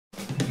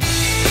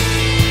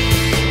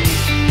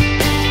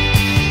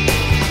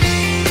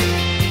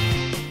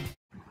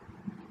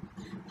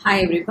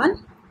Hi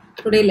everyone.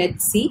 Today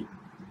let's see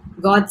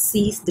God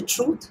Sees the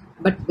Truth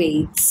but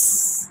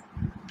Waits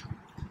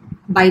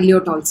by Leo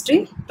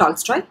Tolstoy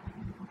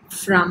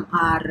from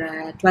our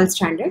 12th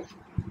standard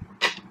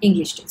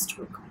English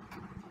textbook.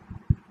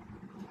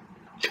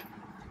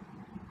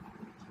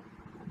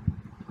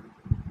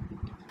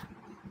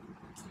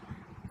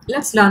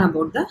 Let's learn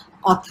about the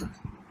author.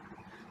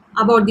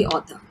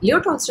 Leo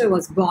Tolstoy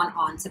was born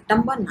on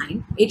September 9,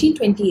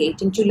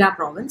 1828 in Tula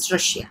province,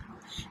 Russia.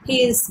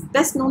 He is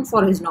best known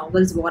for his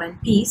novels War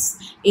and Peace,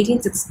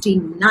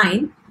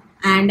 1869,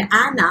 and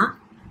Anna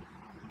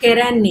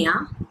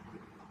Karenina,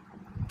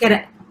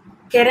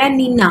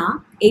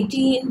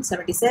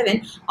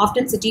 1877,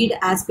 often cited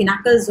as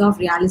pinnacles of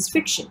realist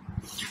fiction.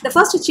 The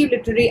first achieved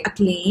literary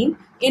acclaim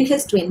in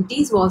his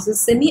 20s was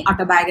his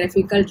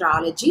semi-autobiographical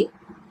trilogy,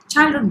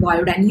 Childhood,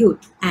 Boyhood and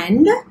Youth,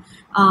 and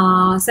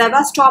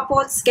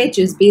Sevastopol's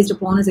sketches based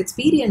upon his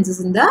experiences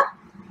in the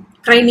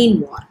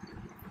Crimean War.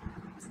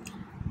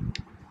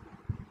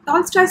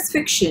 Tolstoy's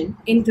fiction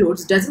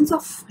includes dozens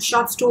of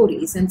short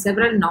stories and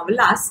several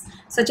novellas,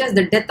 such as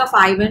The Death of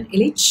Ivan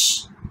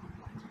Ilyich,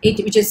 which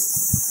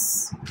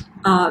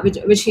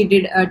he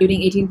did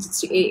during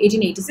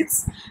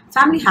 1886,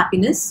 Family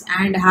Happiness,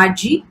 and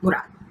Haji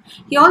Murad.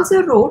 He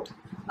also wrote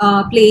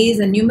plays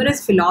and numerous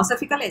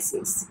philosophical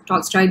essays.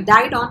 Tolstoy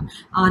died on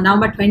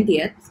November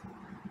 20th,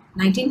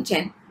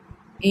 1910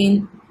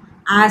 in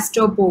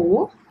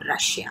Astopovo,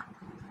 Russia.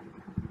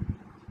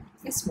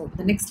 Let's move to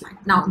the next slide.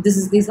 Now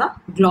these are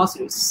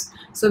glossaries.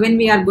 So when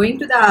we are going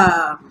to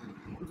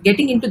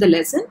getting into the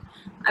lesson,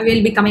 I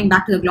will be coming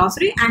back to the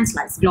glossary and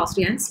slides.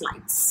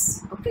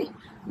 Okay.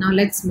 Now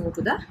let's move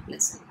to the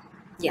lesson.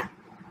 Yeah.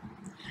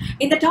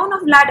 In the town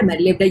of Vladimir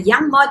lived a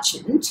young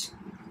merchant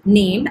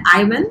named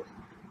Ivan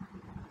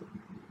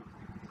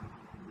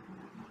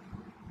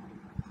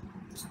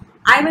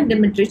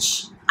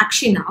Dmitrich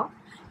Akshinov.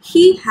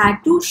 He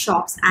had two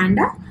shops and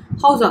a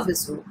house of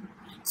his own.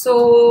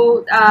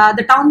 So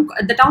the town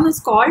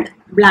is called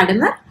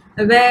Vladimir,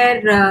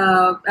 where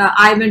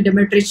Ivan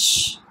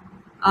Dmitrich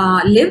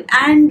lived,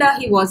 and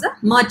he was a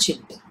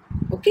merchant.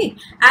 Okay,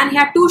 and he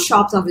had two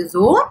shops of his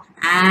own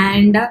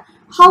and a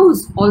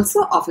house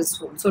also of his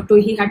own. So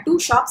he had two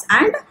shops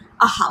and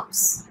a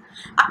house.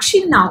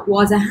 Akshinov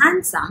was a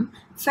handsome,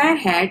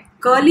 fair-haired,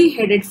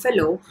 curly-headed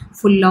fellow,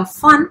 full of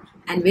fun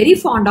and very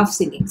fond of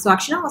singing. So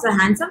Akshinov was a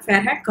handsome,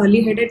 fair-haired,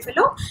 curly-headed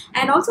fellow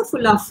and also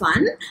full of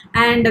fun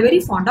and very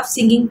fond of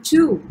singing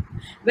too.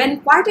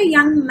 When quite a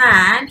young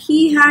man,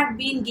 he had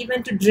been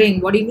given to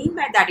drink. What do you mean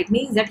by that? It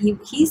means that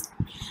he's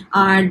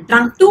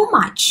drunk too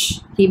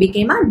much. He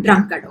became a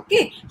drunkard.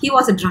 Okay, he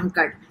was a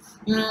drunkard.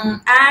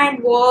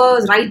 And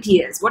was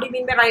righteous. What do you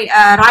mean by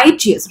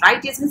righteous?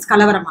 Righteous means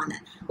kalavaramana.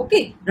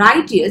 Okay,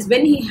 righteous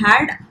when he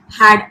had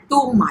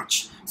too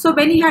much. So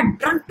when he had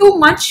drunk too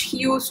much, he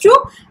used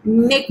to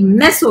make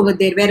mess over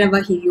there wherever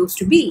he used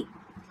to be.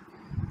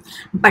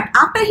 But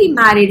after he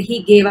married,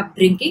 he gave up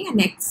drinking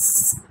and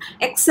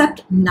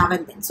except now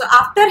and then. So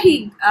after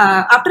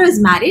his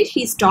marriage,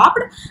 he stopped.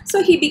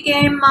 So he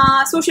became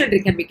a social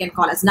drinker. We can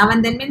call us now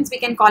and then means we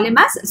can call him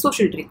as a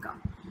social drinker.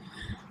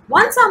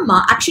 One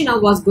summer,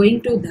 Akshinov was going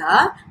to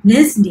the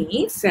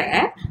Nizhny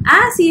fair.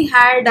 As he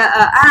had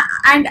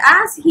and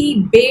as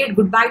he bade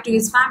goodbye to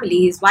his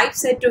family, his wife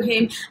said to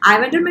him,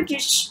 "Ivan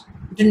Dmitrich,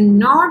 do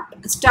not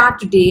start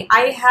today.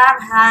 I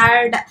have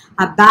had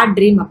a bad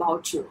dream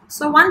about you."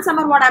 So one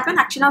summer, what happened?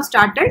 Akshinov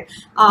started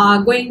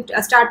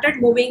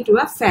moving to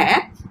a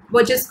fair,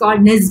 which is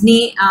called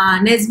Nizhny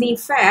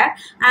fair,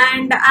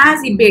 and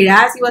as he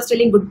was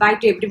telling goodbye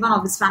to every one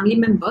of his family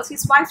members,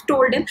 his wife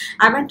told him,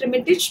 "Ivan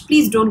Dmitrich,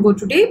 please don't go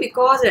today,"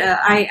 because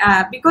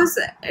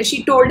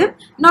she told him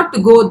not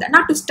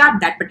to start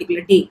that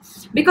particular day,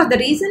 because the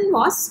reason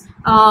was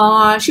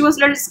she was a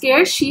little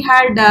scared. She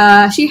had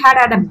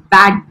had a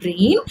bad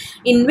dream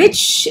in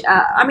which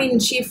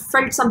she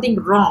felt something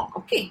wrong.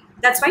 Okay,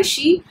 that's why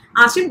she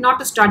asked him not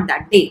to start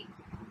that day.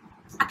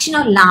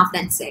 Akshinov laughed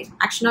and said,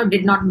 Akshinov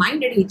did not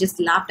mind it. He just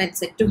laughed and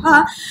said to her,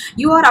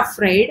 "You are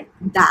afraid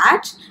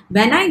that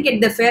when I get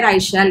the fair, I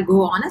shall go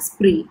on a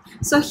spree."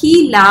 So he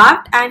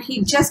laughed and he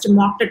just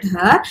mocked at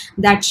her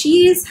that she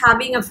is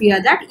having a fear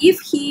that if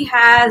he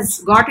has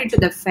got into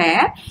the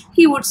fair,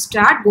 he would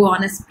go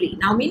on a spree.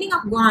 Now, meaning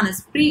of go on a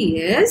spree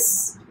is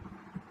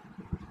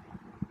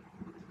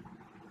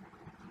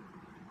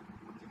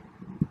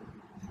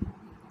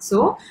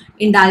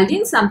indulging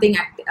in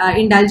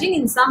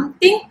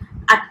something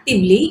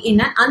actively in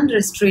an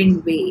unrestrained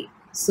way.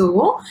 So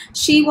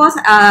she was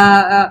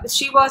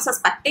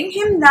suspecting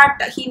him that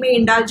he may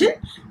indulge in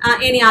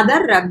any other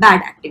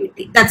bad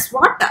activity. That's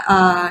what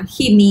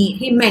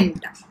he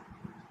meant.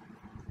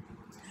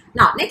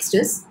 Now next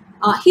is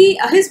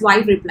his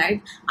wife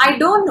replied, "I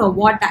don't know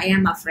what I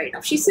am afraid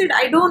of." She said,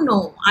 "I don't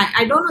know.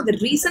 I don't know the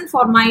reason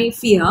for my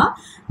fear,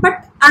 but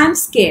I am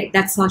scared."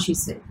 That's how she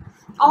said.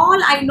 "All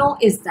I know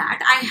is that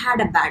I had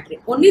a bad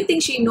dream." Only thing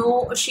she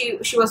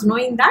was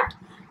knowing that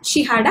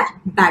she had a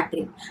bad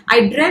dream.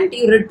 I dreamt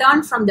you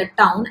returned from the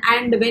town,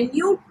 and when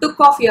you took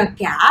off your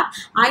cap,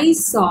 I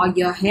saw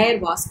your hair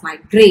was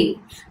quite grey.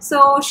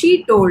 So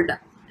she told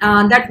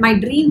that my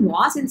dream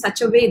was in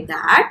such a way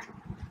that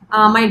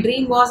when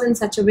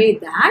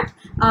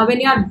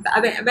you are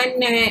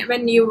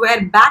when you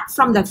were back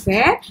from the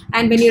fair,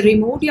 and when you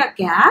removed your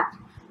cap,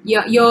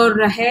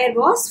 your hair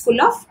was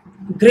full of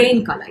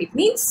grain color. It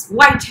means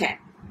white hair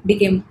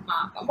became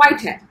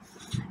white hair.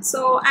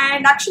 So,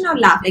 and Akshinav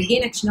laughed.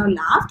 Again, Akshinav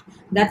laughed.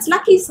 That's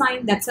lucky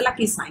sign. That's a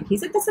lucky sign. He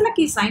said, that's a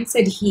lucky sign,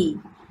 said he.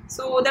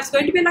 So, that's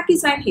going to be a lucky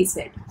sign, he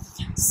said.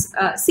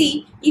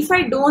 See, if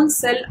I don't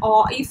sell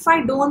out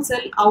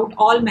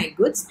all my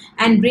goods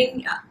and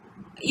bring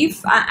you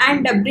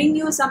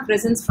some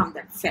presents from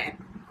that fair.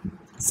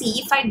 See,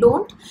 if I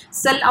don't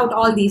sell out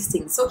all these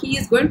things, so he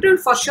is going to,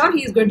 for sure,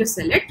 he is going to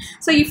sell it.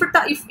 So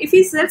if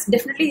he sells,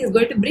 definitely he is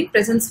going to bring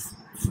presents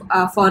he's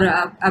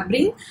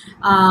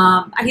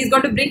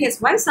going to bring his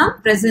wife some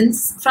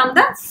presents from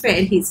the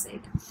fair, he said.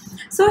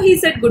 So he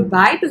said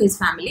goodbye to his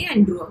family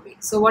and drew away.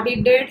 So what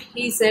he did,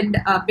 he said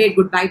bade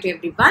goodbye to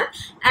everyone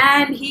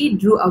and he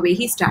drew away.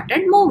 He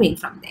started moving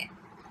from there.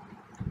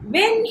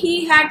 When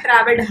he had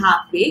traveled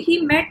halfway,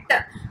 he met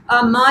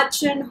a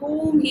merchant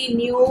whom he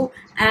knew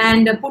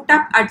and put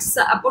up at the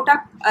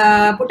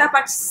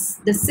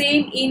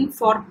same inn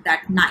for the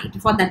night.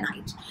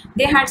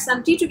 They had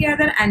some tea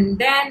together and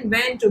then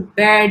went to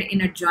bed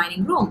in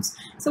adjoining rooms.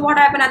 So what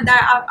happened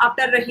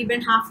after he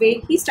went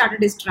halfway, he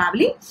started his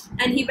traveling,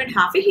 and he went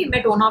halfway. He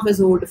met one of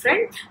his old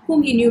friend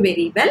whom he knew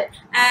very well,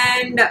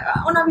 and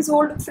one of his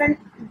old friend,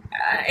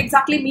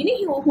 exactly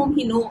meaning whom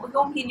he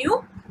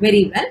knew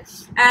very well,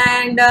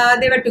 and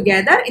they were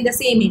together in the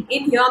same inn.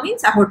 Inn here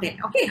means a hotel.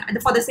 Okay,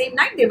 for the same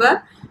night they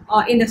were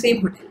in the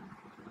same hotel.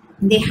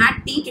 They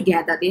had tea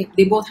together.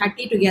 They both had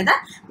tea together.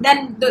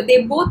 Then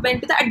they both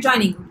went to the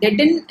adjoining room. They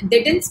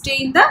didn't stay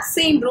in the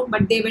same room,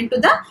 but they went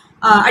to the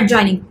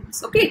adjoining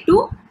rooms. Okay,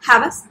 to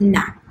have a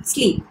nap,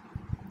 sleep.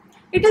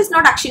 It is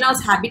not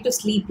Akshinav's habit to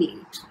sleep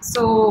late.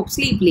 So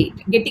sleep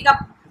late, getting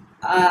up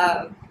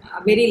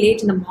very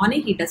late in the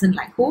morning, he doesn't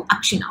like. Who?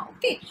 Akshinav.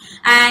 Okay,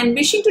 and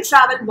wishing to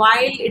travel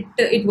while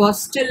it was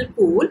still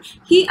cool,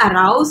 he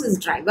aroused his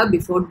driver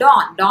before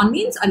dawn. Dawn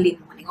means early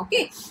morning.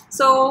 Okay,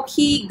 so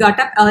he got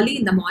up early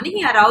in the morning.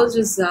 He aroused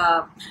his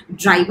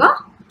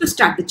driver to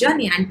start the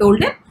journey and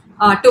told him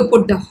to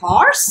put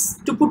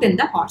in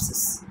the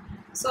horses.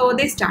 So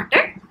they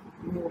started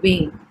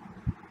moving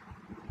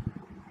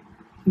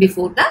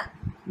before the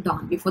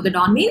dawn. Before the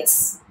dawn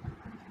means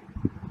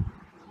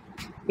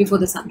before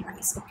the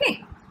sunrise.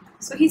 Okay,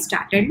 so he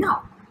started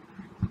now.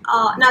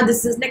 Now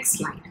this is next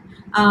slide.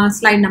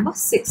 Slide number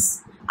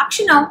 6.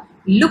 Akshinav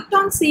looked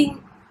on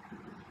seeing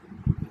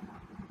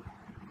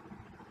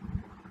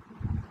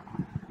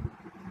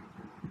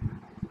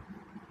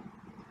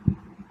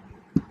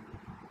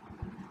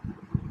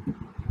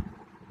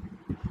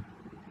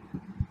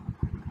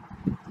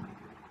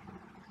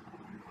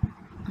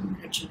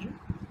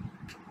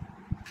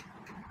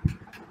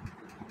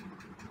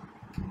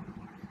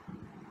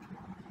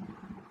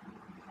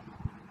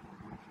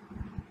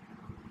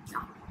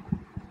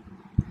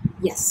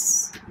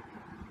Yes.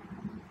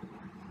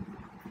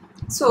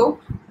 So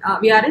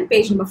we are in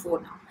page number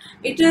 4 now.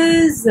 It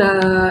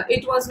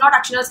was not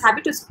Akshinav's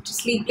habit to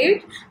sleep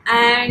late,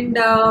 and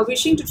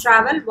wishing to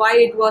travel while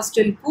it was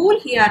still cool,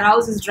 he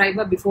aroused his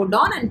driver before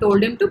dawn and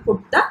told him to put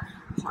the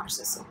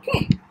horses.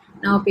 Okay.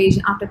 Now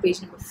after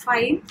page number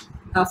 5,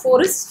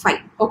 4 is 5.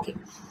 Okay.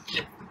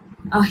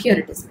 Here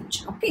it is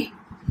mentioned. Okay.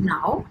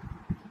 Now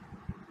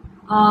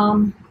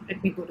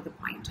let me go to the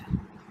point.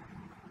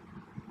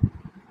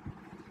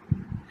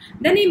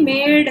 Then he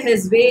made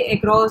his way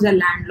across the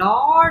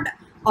landlord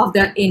of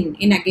the inn.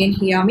 Inn again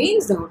here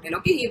means the hotel.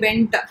 Okay,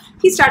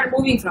 he started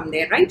moving from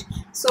there, right?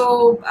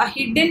 So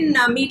he didn't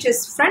meet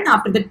his friend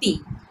after the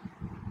tea.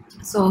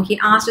 So he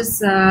asked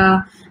his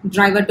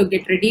driver to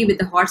get ready with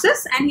the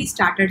horses and he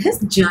started his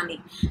journey.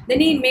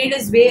 Then he made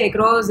his way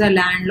across the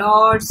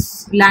landlord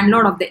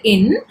of the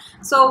inn.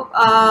 So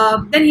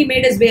then he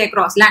made his way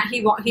across.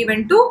 He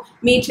went to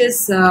meet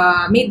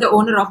the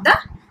owner of the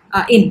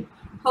inn,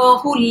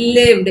 who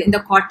lived in the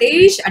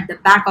cottage at the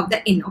back of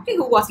the inn. Okay,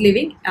 who was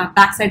living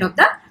backside of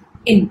the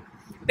inn.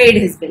 Paid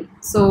his bill.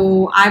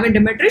 So Ivan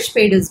Dmitrich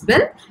paid his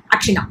bill.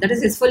 Akshinav, that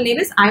is his full name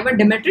is Ivan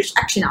Dmitrich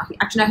Akshinav.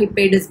 He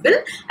paid his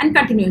bill and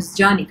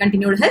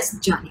continued his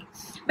journey.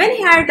 When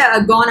he had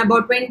gone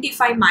about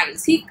 25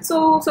 miles,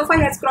 so far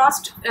he has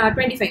crossed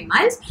 25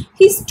 miles.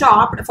 He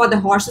stopped for the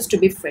horses to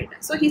be fed.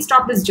 So he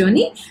stopped his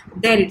journey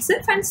there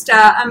itself and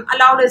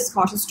allowed his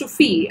horses to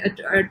feed,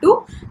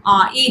 to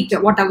eat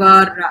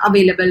whatever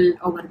available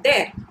over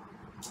there.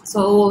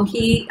 So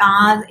he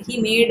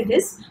made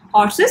his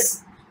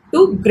horses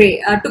to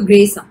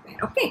graze somewhere.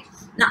 Okay.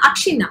 Now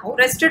Akshinav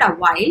rested a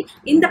while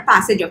in the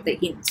passage of the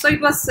inn. So it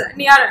was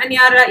near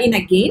inn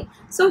again.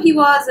 So he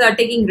was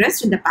taking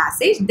rest in the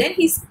passage. Then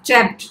he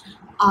stepped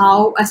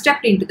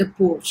into the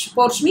porch.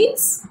 Porch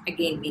means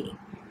again meaning.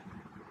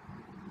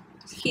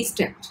 He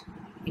stepped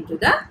into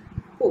the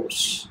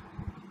porch.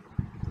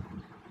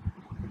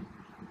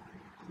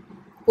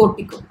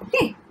 portico,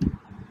 okay,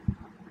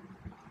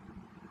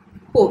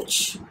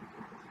 porch,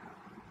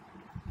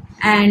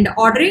 and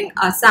ordering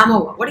a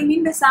samovar. What do you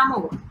mean by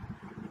samovar?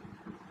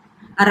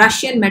 A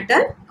Russian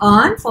metal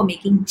urn for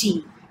making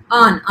tea.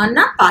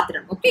 Urna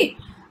patram, okay.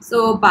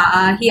 So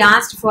he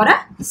asked for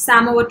a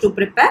samovar to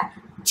prepare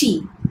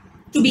tea,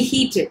 to be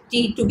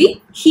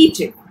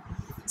heated.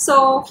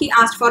 So he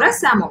asked for a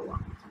samovar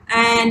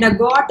and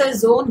got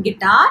his own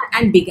guitar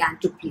and began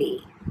to play.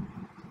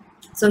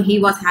 So he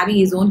was having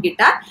his own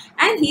guitar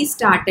and he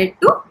started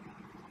to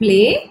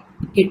play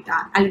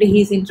guitar. Already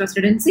he is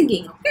interested in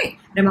singing, okay.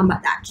 Remember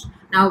that.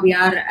 Now we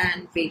are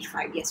on page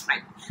 5. Yes,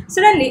 right.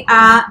 Suddenly,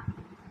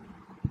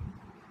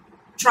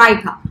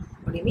 Troika.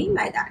 What do you mean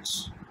by that?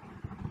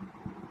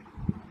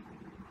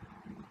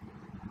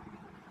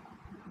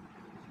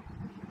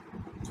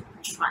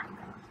 Troika.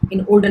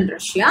 In olden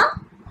Russia,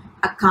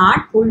 a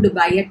cart pulled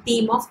by a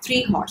team of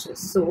 3 horses.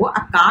 So,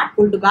 a cart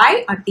pulled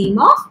by a team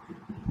of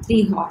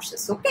 3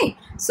 horses. Okay.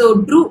 So,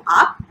 drew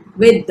up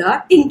with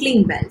the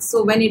tinkling bell.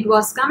 So, when it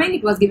was coming,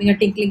 it was giving a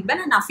tinkling bell.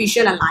 An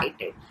official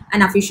alighted.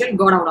 An official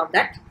got out of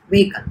that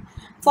vehicle,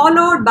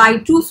 followed by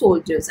 2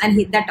 soldiers, and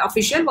that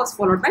official was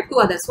followed by 2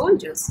 other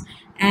soldiers.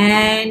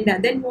 And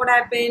then what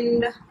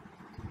happened?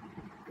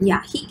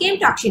 Yeah, he came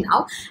to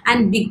Akshinov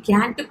and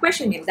began to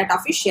question him. That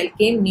official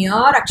came near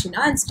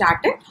Akshinov and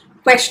started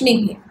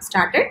questioning him,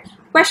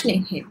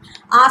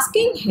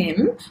 asking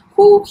him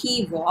who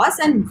he was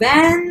and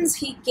whence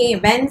he came.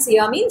 Whence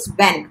here means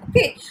when,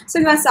 okay. So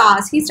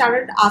he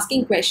started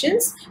asking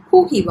questions,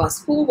 who he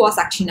was, who was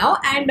Akshinov,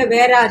 and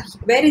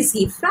where is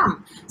he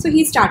from. So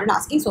he started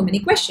asking so many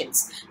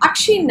questions.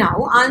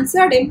 Akshinov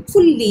answered him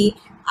fully.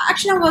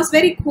 Akshinov was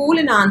very cool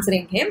in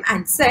answering him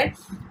and said,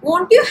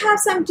 "Won't you have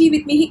some tea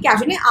with me?" He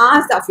casually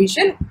asked the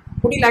official,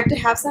 "Would you like to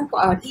have some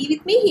tea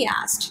with me?" he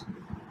asked.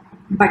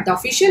 But the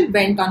official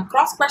went on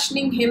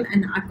cross-questioning him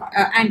and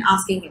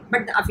asking him.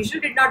 But the official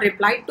did not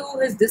reply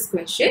to this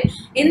question.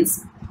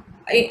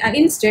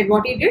 Instead,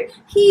 what he did,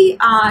 he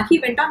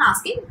went on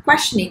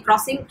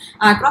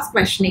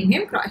cross-questioning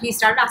him. He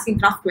started asking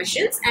cross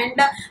questions and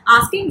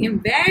asking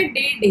him, where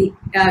did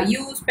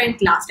you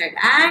spend last night?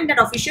 And that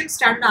official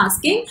started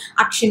asking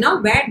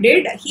Akshinov, where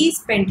did he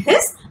spend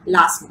his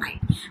last night?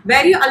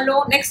 Were you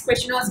alone? Next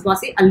question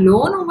was he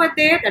alone over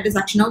there? That is,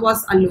 Akshinov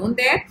was alone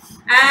there,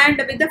 and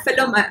with the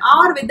fellow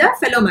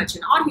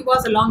merchant, or he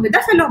was along with the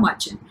fellow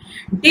merchant.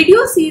 Did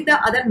you see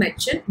the other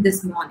merchant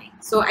this morning?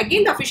 So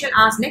again, the official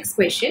asked next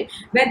question,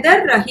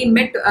 whether he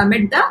met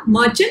the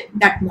merchant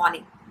that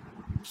morning.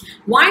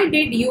 Why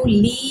did you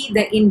leave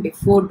the inn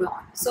before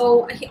dawn?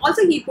 So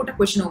he put a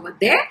question over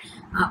there.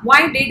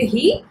 Why did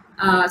he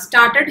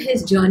started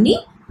his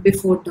journey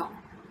before dawn?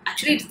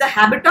 Actually, it's the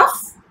habit of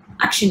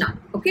Akshinov.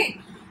 Okay.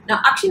 Now,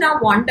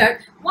 Akshinov wondered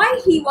why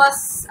he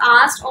was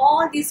asked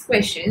all these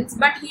questions,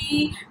 but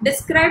he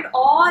described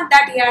all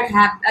that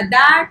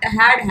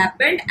had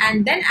happened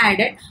and then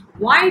added,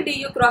 "Why do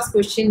you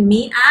cross-question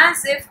me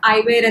as if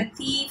I were a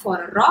thief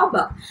or a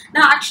robber?"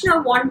 Now,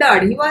 Akshinov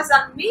wondered. He was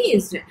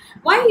amazed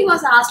why he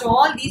was asked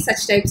all these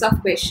such types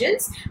of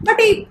questions. But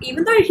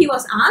even though he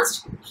was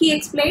asked, he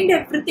explained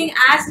everything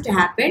as it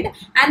happened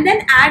and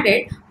then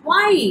added,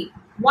 "Why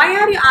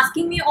are you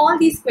asking me all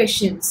these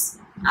questions?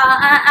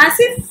 As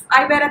if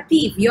I were a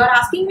thief. You are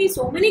asking me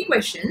so many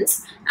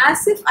questions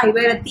as if I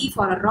were a thief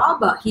or a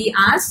robber," he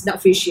asked the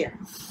official.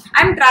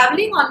 "I'm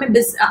traveling on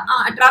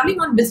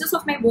business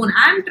of my own.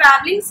 I'm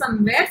traveling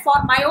somewhere for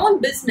my own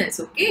business,"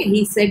 okay,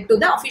 he said to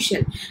the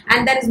official. "And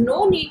there is no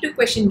need to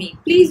question me.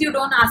 Please, you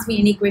don't ask me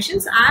any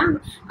questions. I'm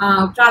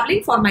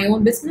traveling for my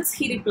own business,"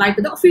 he replied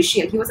to the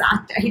official.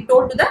 He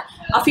told to the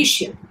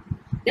official.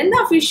 Then the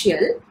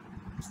official,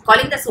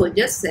 calling the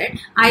soldiers, said,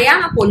 "I am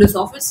a police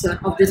officer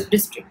of this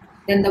district."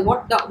 Then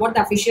what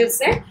the official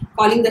said,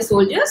 calling the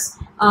soldiers,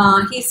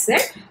 he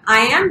said, "I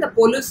am the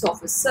police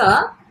officer.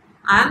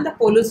 I am the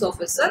police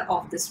officer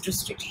of this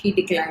district." He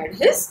declared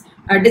his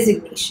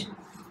designation.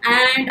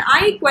 "And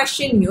I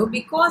question you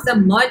because the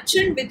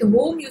merchant with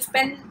whom you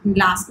spent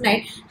last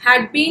night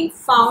had been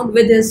found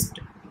with his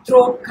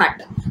throat cut."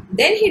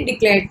 Then he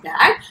declared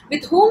that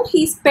with whom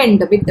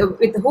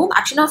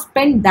Akshinov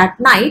spent that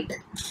night.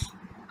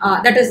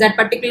 That is, that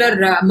particular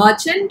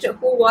merchant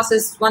who was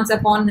once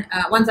upon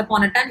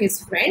a time his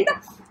friend,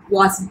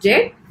 was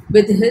dead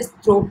with his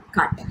throat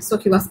cut. So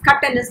he was cut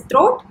in his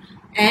throat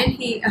and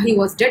he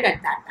was dead at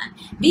that time.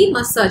 "We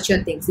must search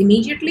your things."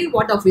 Immediately,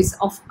 what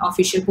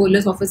official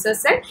police officer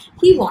said,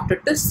 he wanted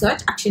to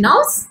search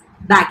Akshinov's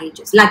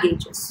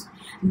luggages.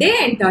 They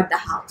entered the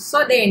house.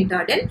 So they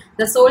entered in.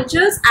 The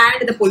soldiers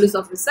and the police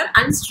officer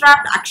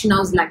unstrapped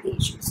Akshinov's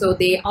luggage. So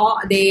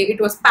it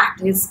was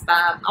packed.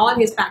 All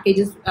his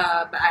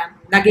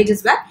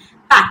luggages were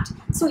packed.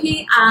 So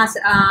he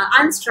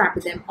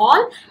unstrapped them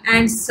all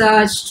and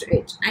searched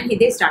it. And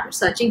they started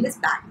searching his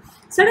bag.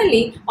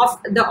 Suddenly,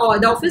 the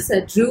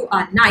officer drew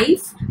a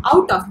knife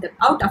out of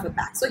a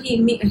bag. So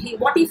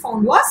what he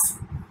found was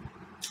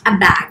a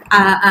bag.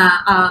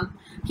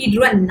 he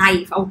drew a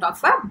knife out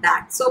of a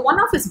bag. So one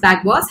of his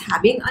bag was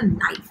having a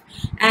knife,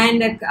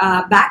 and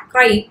back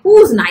crying,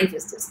 whose knife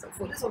is this? The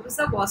police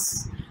officer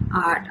was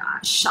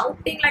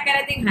shouting like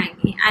anything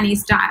hanging, and he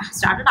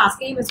started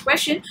asking him his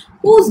question,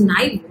 whose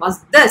knife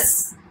was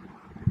this?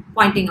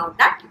 Pointing out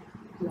that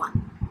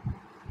one.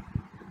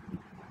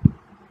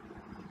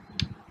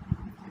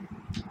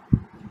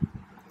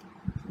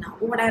 Now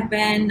what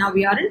happened? Now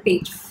we are in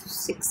page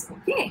 6.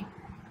 Okay,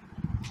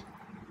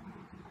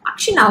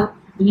 Akshinav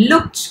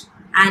looked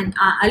and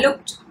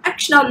looked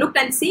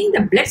and seeing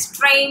the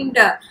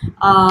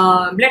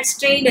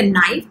blood-stained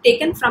knife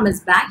taken from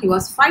his bag, he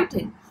was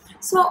frightened.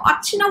 So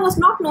Akshinav was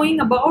not knowing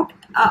about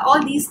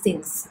all these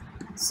things.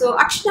 So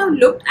Akshinav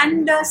looked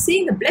and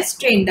seeing the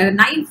blood-stained, the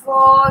knife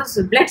was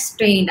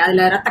blood-stained, and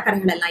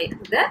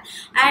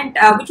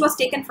which was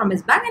taken from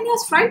his bag, and he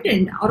was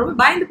frightened.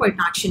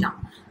 Akshinav.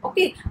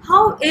 Okay,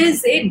 how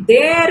is it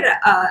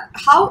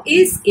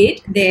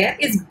there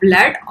is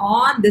blood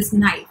on this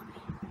knife?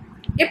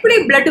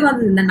 Eppadi blood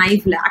vandhu in the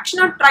knife la?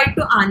 Akshinav tried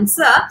to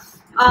answer,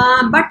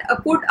 but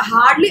could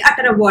hardly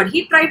utter a word.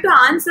 He tried to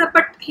answer,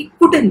 but he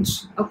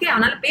couldn't. Okay,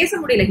 avanala pesa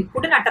mudiyala. He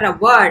couldn't utter a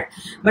word,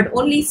 but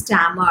only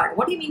stammered.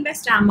 What do you mean by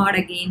stammered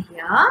again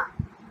here?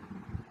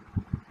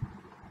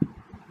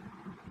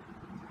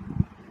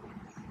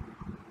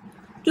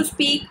 To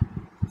speak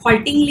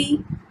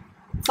haltingly,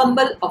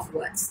 fumble of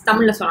words.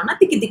 Tamil la solana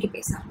tikki tikki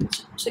pesa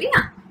arambichan.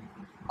 Seriya?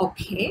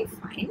 Okay,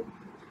 fine.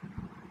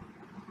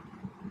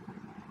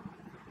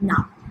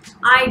 Now,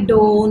 I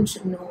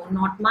don't know,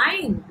 not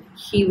mine.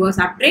 He was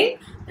uttering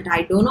that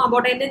I don't know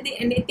about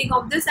anything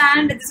of this,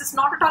 and this is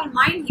not at all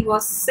mine, he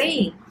was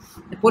saying.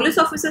 The police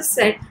officer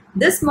said,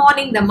 this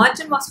morning the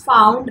merchant was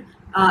found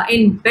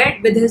in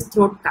bed with his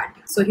throat cut.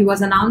 So he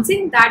was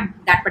announcing that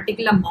that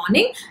particular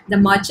morning the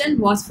merchant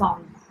was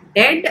found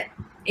dead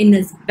in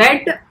his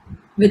bed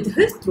with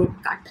his throat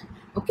cut.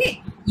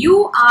 Okay,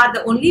 you are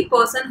the only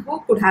person who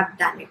could have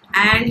done it,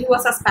 and he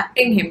was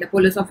suspecting him. The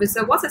police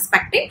officer was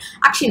suspecting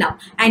Akshinav,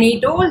 and he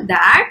told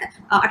that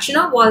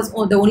Akshinav was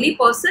the only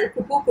person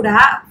who could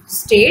have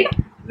stayed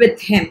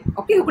with him.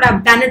 Okay, who could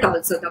have done it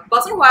also. The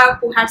person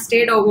who had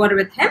stayed over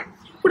with him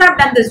could have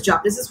done this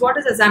job. This is what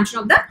is the assumption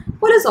of the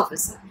police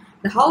officer.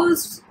 The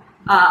house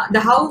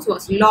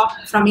was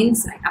locked from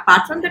inside.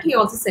 Apart from that, he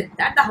also said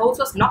that the house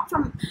was locked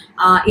from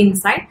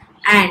inside,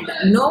 and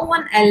no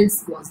one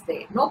else was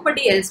there.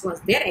 Nobody else was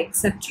there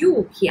except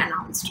you, he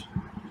announced.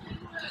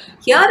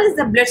 Here is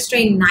the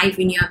blood-stained knife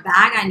in your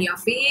bag, and your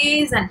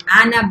face and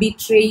manner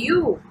betray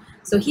you.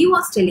 So he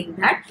was telling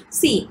that,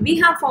 see, we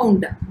have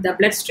found the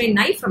blood-stained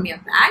knife from your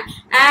bag,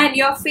 and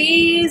your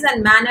face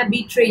and manner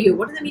betray you.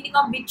 What is the meaning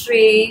of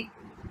betray?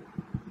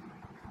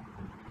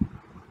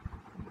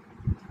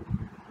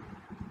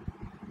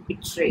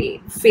 Betray,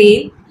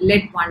 fail,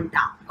 let one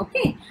down.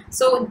 Okay,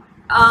 so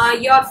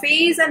your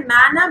face and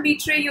manner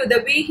betray you.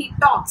 The way he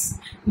talks,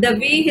 the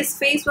way his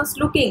face was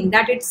looking,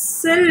 that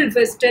itself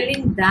is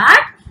telling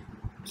that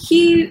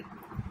he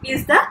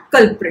is the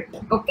culprit.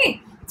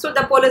 Okay, so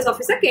the police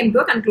officer came to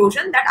a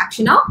conclusion that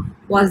Akshinav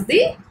was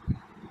the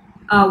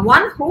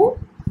one who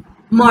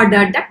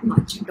murdered that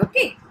merchant.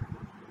 Okay,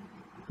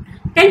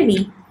 tell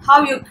me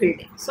how you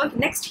killed him. So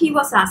next he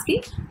was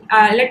asking,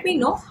 let me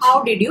know,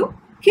 how did you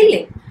kill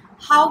him?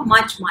 How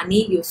much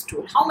money you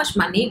stole? How much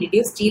money did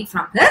you steal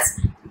from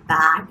his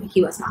bag?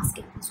 He was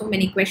asking. So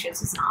many questions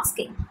he's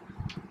asking.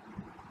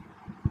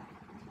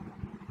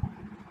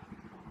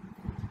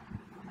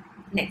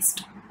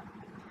 Next,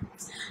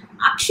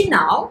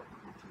 Akshinav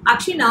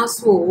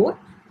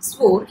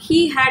swore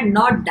he had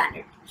not done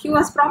it. He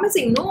was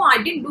promising, no,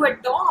 I didn't do it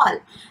at all.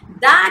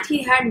 That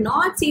he had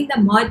not seen the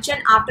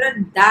merchant after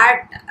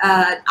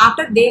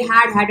they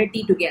had a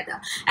tea together.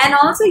 And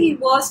also he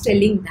was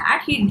telling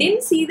that he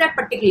didn't see that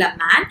particular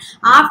man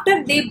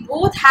after they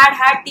both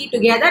had tea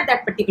together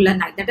that particular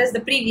night. That is the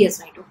previous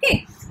night.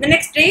 Okay. The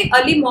next day,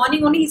 early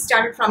morning only, he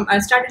started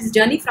his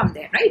journey from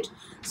there, right?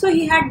 So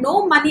he had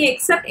no money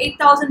except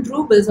 8,000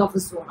 rubles of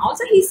his own.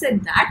 Also he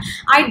said that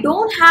I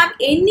don't have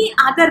any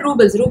other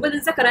rubles. Ruble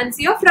is the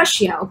currency of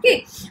Russia.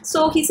 Okay.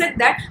 So he said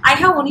that I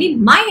have only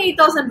my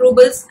 8,000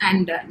 rubles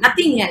and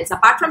nothing else.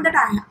 Apart from that,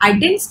 I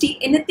didn't steal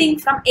anything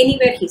from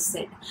anywhere, he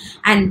said.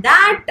 And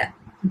that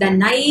the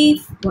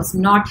knife was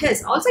not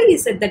his. Also he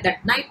said that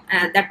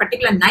that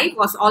particular knife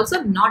was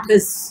also not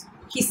his.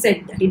 He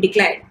said that, he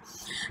declared.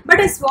 But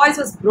his voice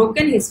was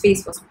broken, his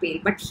face was pale.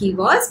 But he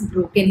was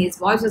broken, his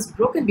voice was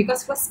broken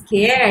because he was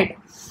scared.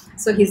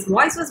 So his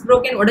voice was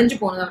broken, odanju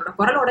ponadhu,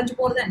 koral odanju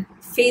ponadhu, and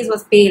face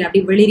was pale.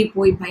 Abdi veliri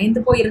poi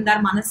bayandu poi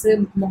irundar,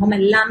 manasu moham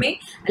ellame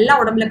ella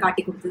odambula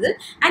kaati koduthu,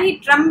 and he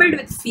trembled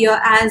with fear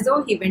as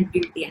though he went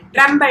guilty. And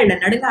trembled,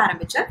 nadunga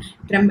arambichar,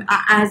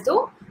 as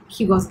though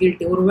he was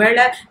guilty.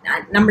 ஒருவேளை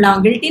நம்மள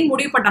guilty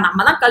முடிவு பண்ணிட்டான்,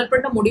 நம்ம தான்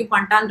கல்பிரண்ட் முடிவு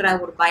பண்ணிட்டான்ற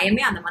ஒரு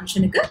பயமே அந்த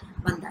மனுஷனுக்கு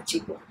வந்தாச்சு.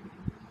 இப்போ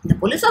The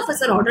police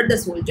officer ordered the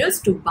soldiers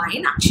to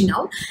bind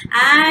Akshinau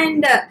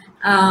and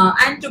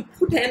to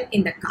put him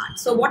in the cart.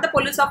 So what the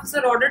police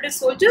officer ordered his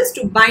soldiers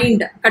to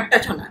bind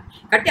katta sonar.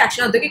 Katti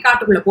Akshinau thukki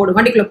kaatukulla podu,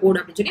 vandikulla podu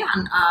appdi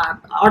solli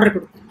order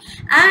koduthu.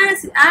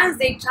 As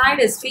they tied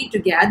his feet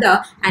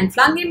together and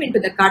flung him into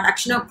the cart,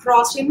 Akshinau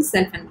crossed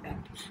himself and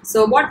wept.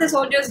 So what the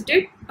soldiers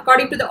did,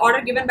 according to the order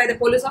given by the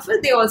police officer,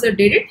 they also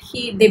did it.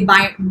 They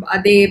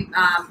binded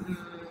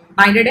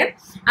him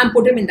and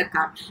put him in the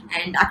cart,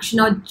 and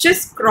Akshinau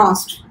just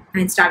crossed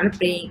and started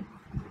praying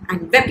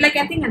and wept like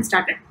anything and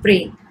started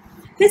praying.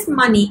 His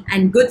money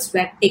and goods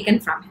were taken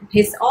from him.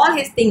 All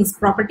his things,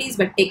 properties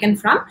were taken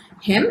from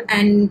him,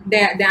 and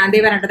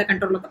they were under the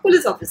control of the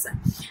police officer.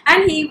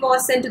 And he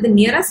was sent to the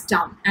nearest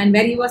town. And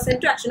where he was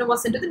sent to, Akshinau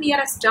was sent to the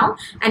nearest town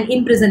and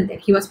imprisoned there.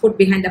 He was put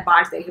behind the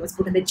bars there. He was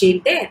put in the jail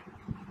there.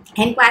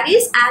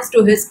 Enquiries as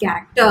to his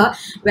character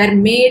were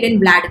made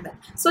in Vladimir.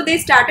 So they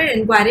started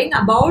inquiring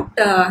about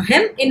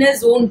him in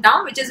his own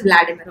town, which is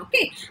Vladimir.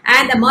 Okay,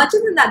 and the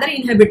merchants and the other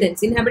inhabitants,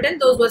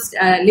 those was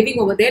living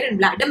over there in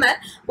Vladimir.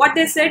 What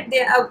they said,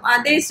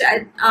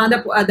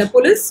 the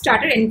police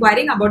started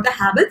inquiring about the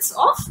habits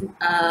of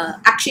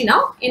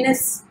Akshinau in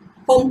his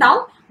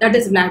hometown, that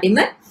is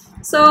Vladimir.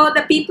 So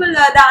the people,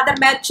 the other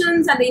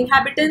merchants and the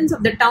inhabitants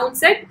of the town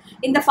said,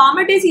 in the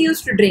former days he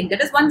used to drink.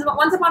 That is, once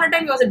upon a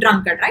time he was a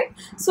drunkard, right?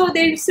 So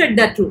they said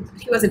the truth.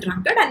 He was a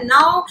drunkard and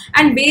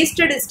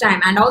wasted his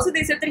time. And also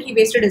they said that he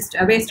wasted his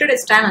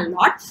time a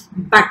lot.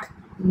 But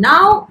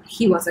now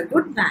he was a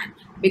good man,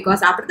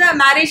 because after the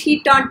marriage he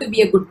turned to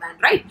be a good man,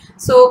 right?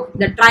 So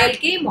the trial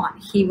came on.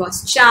 He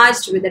was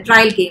charged with the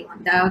trial came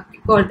on. The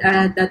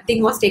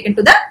thing was taken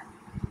to the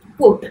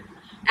court.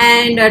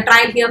 And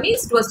trial here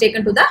means it was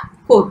taken to the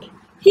court.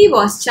 He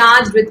was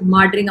charged with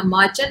murdering a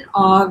merchant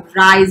of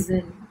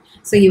Ryazan.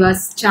 So he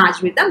was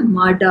charged with the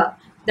murder,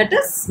 that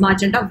is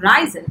merchant of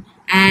Ryazan,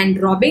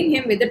 and robbing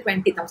him with the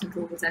 20,000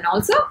 rubles. And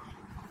also,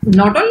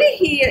 not only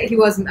he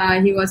was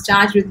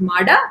charged with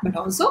murder, but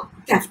also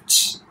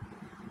theft.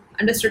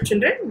 Understood,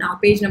 children? Now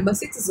page number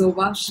 6 is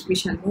over. We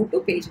shall move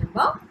to page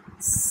number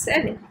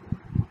 7.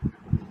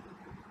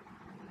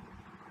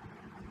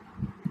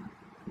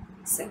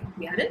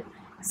 We are in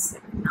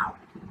 7 now.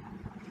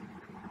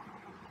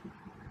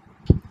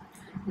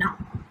 Now,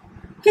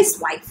 his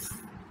wife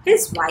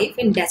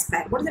in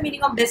despair. What is the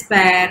meaning of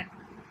despair?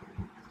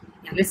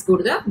 Yeah, let's go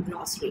to the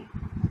glossary.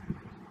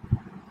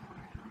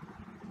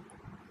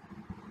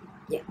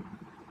 Yeah,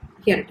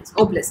 here it is.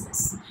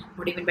 Hopelessness.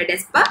 What do you mean by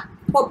despair?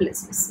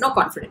 Hopelessness. No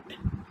confidence.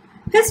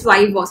 His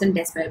wife was in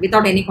despair,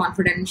 without any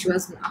confidence. She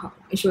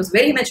was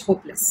very much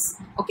hopeless.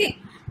 Okay,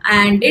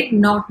 and did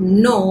not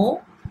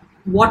know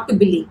what to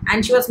believe,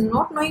 and she was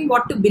not knowing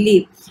what to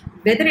believe.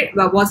 Whether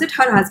was it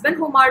her husband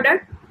who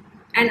murdered?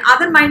 And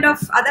other mind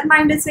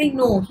is saying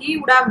no, he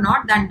would have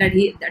not done that.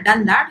 He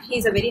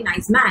is a very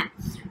nice man.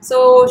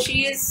 So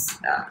she is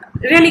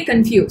really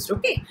confused.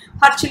 Okay,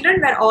 her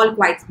children were all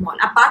quite small.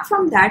 Apart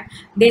from that,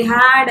 they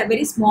had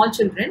very small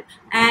children,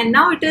 and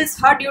now it is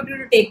her duty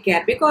to take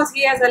care, because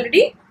he has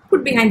already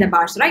put behind the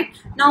bars. Right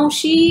now,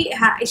 she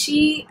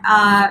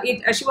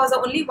was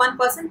the only one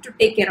person to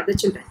take care of the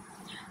children.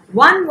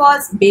 One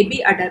was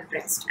baby at her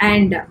breast,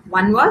 and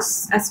one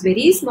was a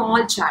very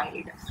small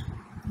child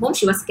whom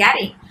she was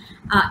carrying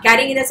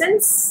in the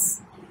sense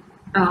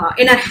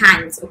in her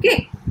hands.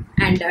 Okay,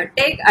 and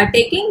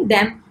taking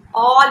them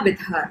all with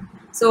her.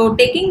 So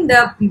taking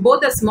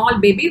both the small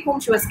baby whom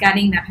she was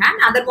carrying in her hand,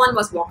 other one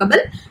was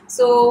walkable.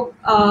 So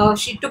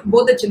she took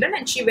both the children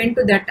and she went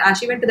to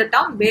the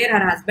town where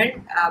her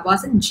husband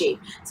was in jail.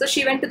 So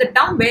she went to the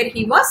town where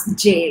he was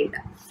jailed.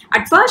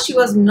 At first, she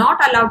was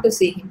not allowed to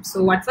see him.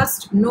 So at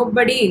first, none of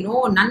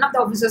the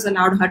officers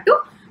allowed her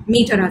to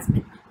meet her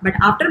husband. But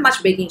after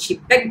much begging, she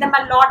begged them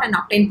a lot and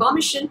obtained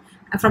permission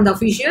from the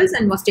officials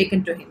and was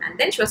taken to him. And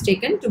then she was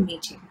taken to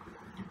meet him.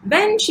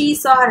 When she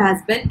saw her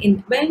husband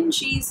in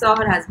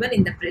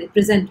the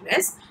prison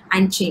dress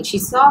and chains, she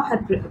saw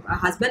her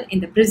husband in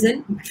the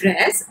prison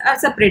dress, a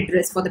separate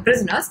dress for the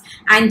prisoners,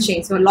 and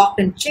chains, so locked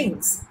in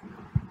chains.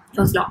 He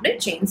was locked in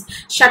chains,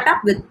 shut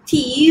up with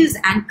thieves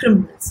and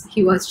criminals.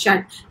 He was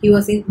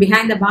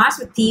behind the bars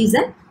with thieves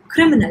and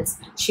criminals.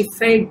 She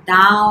fell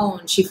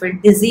down. She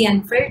felt dizzy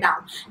and fell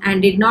down,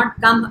 and did not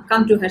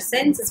come to her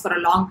senses for a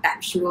long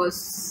time.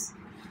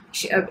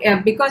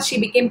 Because she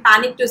became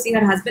panicked to see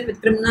her husband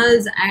with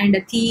criminals and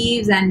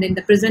thieves and in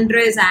the prison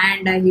dress,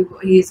 and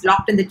he is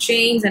locked in the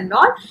chains and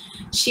all.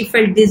 She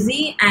felt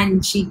dizzy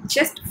and she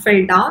just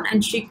fell down,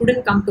 and she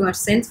couldn't come to her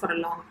sense for a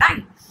long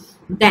time.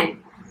 Then,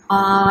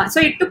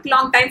 so it took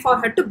long time for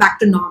her to back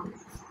to normal.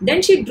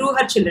 Then she drew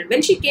her children.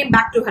 When she came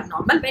back to her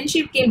normal, when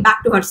she came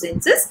back to her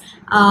senses,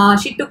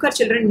 she took her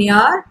children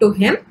near to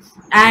him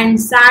and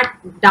sat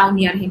down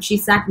near him. She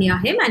sat near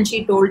him and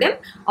she told him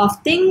of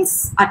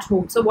things at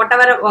home. So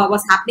whatever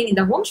was happening in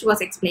the home, she was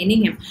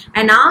explaining him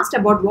and asked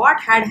about what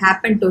had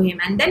happened to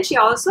him. And then she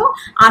also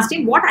asked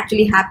him what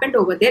actually happened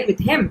over there with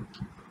him.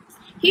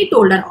 He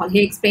told her all.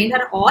 He explained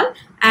her all,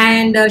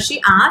 and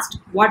she asked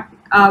what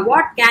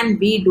what can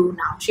we do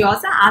now? She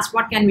also asked,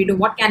 what can we do?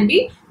 What can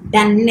be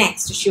done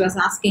next? She was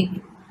asking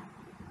him.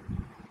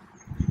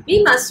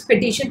 We must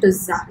petition to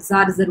Tsar.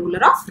 Tsar is the ruler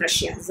of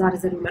Russia. Tsar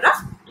is the ruler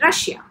of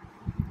Russia.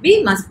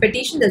 We must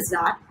petition the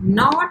Tsar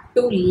not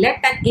to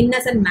let an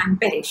innocent man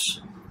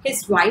perish.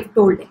 His wife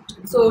told him.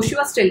 So she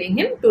was telling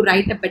him to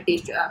write a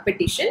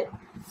petition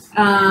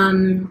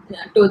to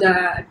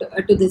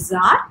the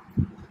Tsar,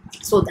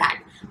 so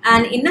that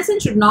an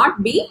innocent should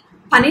not be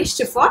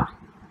punished for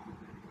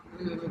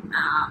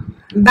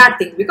bad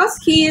thing, because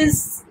he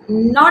is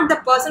not the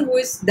person who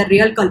is the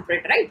real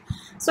culprit, right?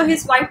 So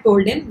his wife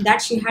told him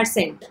that she had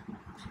sent,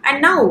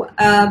 and now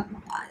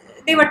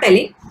they were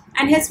telling,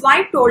 and his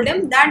wife told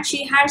him that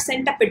she had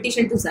sent a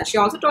petition to Tsar. She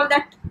also told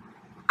that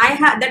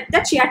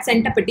that she had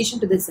sent a petition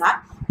to the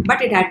Tsar,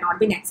 but it had not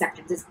been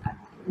accepted.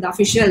 The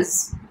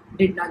officials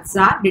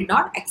Tsar did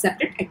not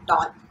accept it at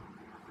all.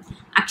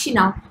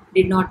 Akshinov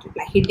did not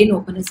reply. He didn't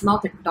open his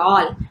mouth at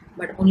all,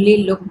 but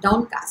only looked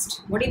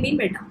downcast. What do you mean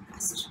by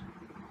downcast?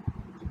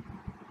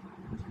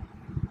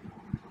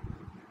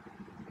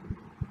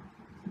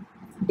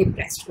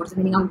 Depressed. What's the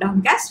meaning of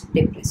downcast?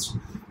 Depressed.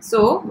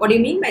 So, what do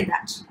you mean by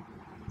that?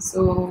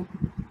 So,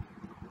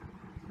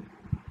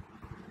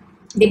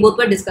 they both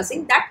were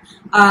discussing that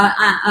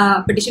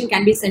a petition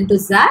can be sent to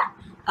Tsar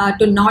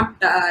to not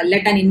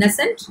let an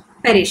innocent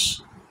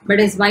perish. But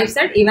his wife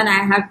said, even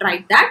I have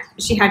tried that.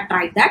 She had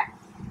tried that,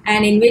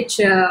 and in which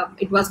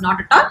it was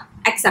not at all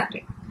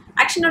accepted.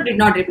 Akshinov did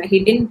not reply. He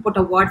didn't put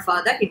a word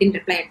further. He didn't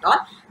reply at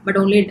all, but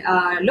only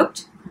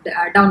looked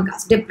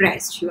downcast,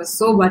 depressed. He was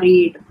so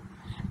worried.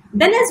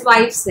 Then his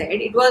wife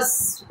said, it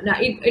was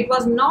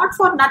not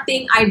for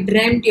nothing I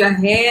dreamt your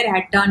hair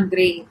had turned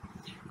grey.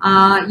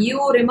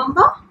 You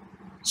remember?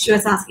 She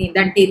was asking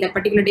that day, that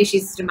particular day.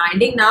 She's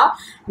reminding now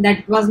that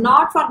it was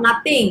not for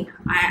nothing.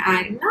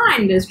 I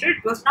understood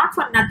it was not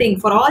for nothing.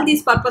 For all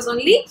these purpose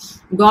only,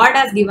 God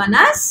has given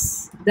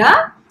us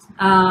the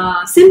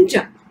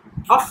symptom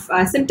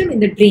in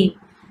the dream.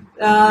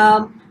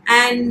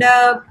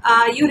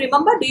 You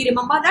remember? Do you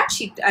remember that?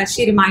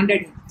 She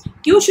reminded him.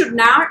 You should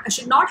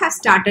not have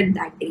started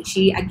that day.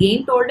 She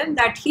again told him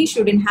that he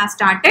shouldn't have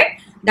started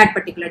that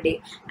particular day.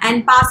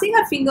 And passing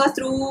her fingers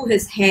through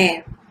his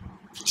hair,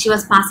 she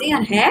was passing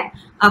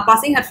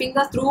her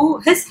fingers through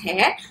his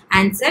hair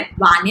and said,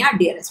 Vanya,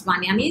 dearest.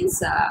 Vanya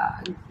means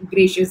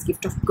gracious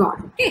gift of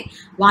God. Okay,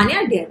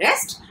 Vanya,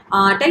 dearest,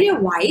 tell your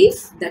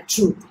wife the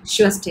truth.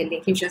 She was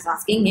telling him. She was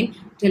asking him,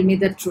 tell me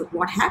the truth.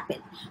 What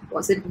happened?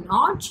 Was it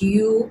not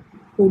you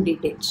who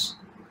did it?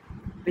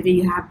 Whether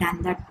you have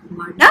done that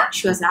murder?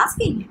 She was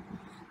asking him.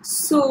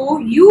 So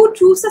you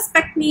too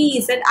suspect me,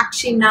 said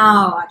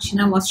Akshinov.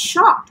 Akshinov was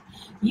shocked.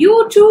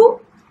 You too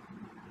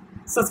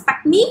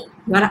suspect me?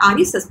 Are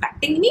you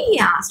suspecting me? He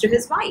asked to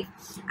his wife.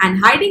 And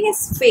hiding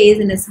his face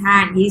in his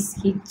hand, he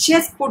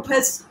just put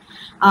his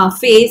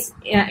face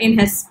in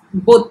his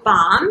both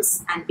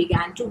palms and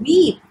began to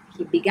weep.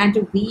 He began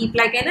to weep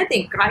like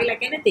anything, cry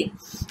like anything.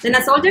 Then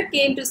a soldier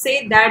came to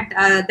say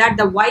that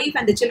the wife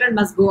and the children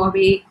must go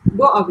away.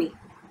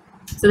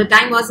 So the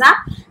time was up.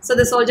 So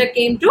the soldier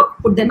came to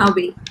put them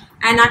away.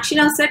 And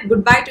Akshinov said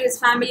goodbye to his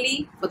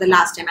family for the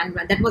last time. And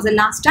when that was the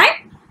last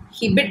time,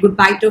 he bid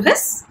goodbye to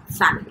his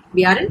family.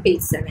 We are in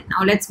page 7.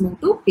 Now let's move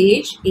to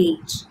page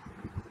 8.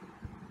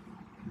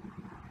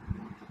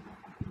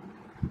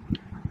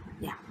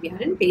 Yeah, we are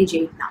in page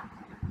 8 now.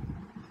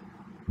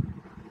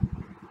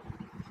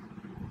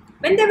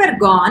 When they were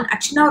gone,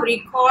 Akshinov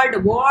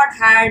recalled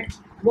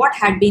what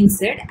had been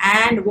said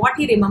and what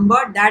he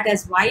remembered that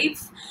his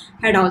wife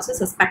had also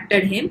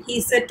suspected him. He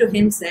said to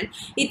himself,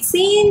 it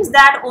seems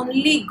that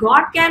only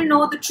God can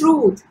know the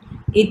truth.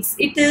 It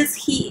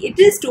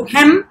is to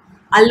him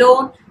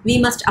alone we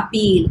must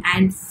appeal,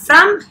 and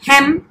from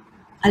him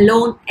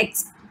alone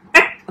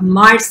expect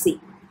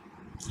mercy.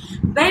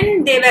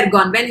 When they were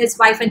gone, when his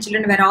wife and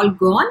children were all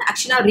gone,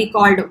 Akshinov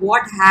recalled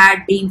what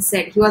had been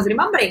said. He was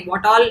remembering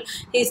what all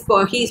he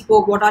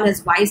spoke, what all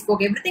his wife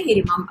spoke, everything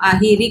he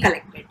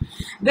recollected.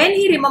 When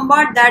he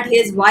remembered that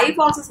his wife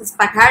also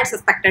had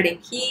suspected him,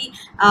 he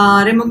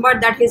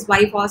remembered that his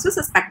wife also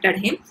suspected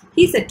him.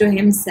 He said to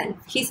himself,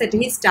 he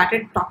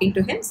started talking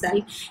to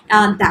himself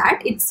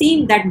that it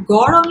seemed that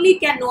God only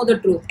can know the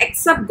truth.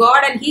 Except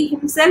God and he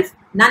himself,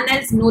 none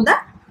else know the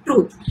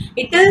truth.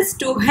 It is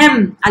to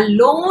him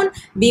alone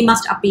we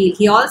must appeal.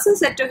 He also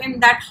said to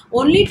him that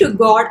only to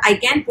God I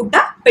can put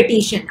a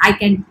petition. I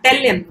can tell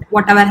him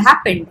whatever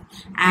happened,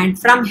 and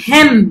from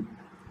him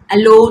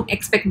alone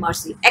expect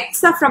mercy.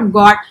 Except from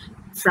God,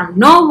 from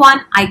no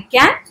one I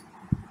can,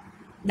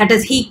 that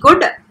is, he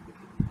could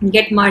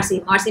get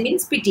mercy. Mercy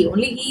means pity.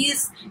 Only he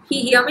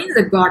here means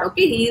the God.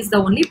 Okay, he is the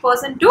only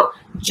person to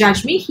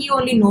judge me. He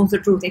only knows the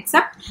truth.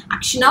 Except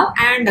Akshinov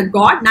and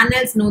God, none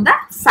else know the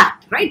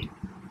fact, right?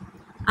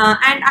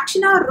 And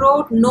Akshinov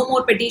wrote no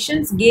more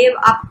petitions, gave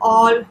up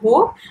all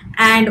hope,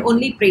 and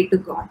only prayed to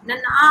God.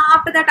 Then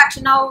after that,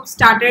 Akshinov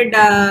started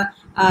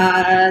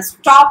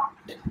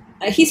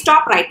he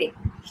stopped writing.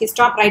 he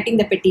stopped writing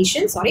the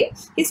petition.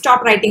 He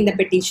stopped writing the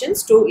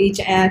petitions to each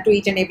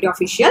and every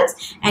officials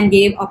and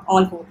gave up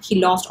all hope. He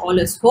lost all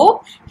his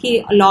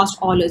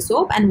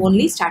hope. And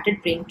only started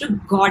praying to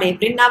God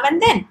every now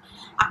and then.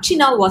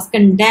 Akshina was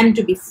condemned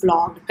to be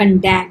flogged.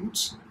 Condemned.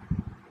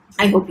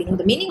 I hope you know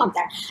the meaning of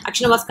that.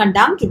 Akshina was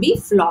condemned to be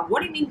flogged. What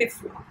do you mean by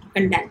flogged?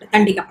 Condemned.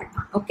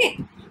 Kandikapattan. Okay.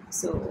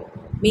 So,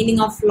 meaning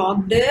of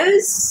flogged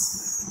is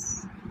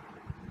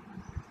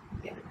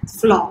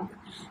flog.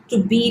 To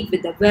beat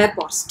with a whip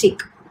or stick.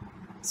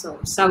 So,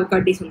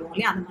 savukadi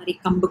solluvaanga andha mari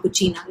kambu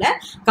kuchinala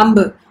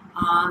kambu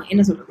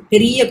என்ன சொல்றது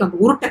பெரிய கம்பு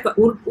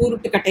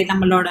உருட்டுக்கட்டை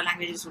நம்மளோட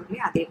language சொல்லுங்க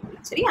அதே போல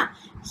சரியா.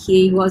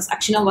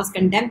 Akshina was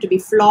condemned to be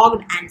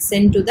flogged and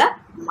sent to the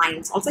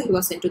mines. Also he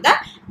was sent to the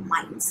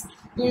mines.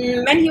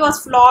 When he was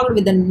flogged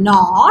with the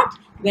knot,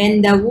 when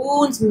the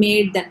wounds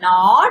made the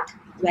knot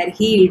were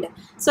healed.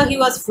 So he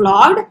was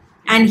flogged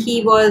and he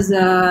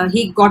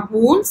got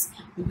wounds.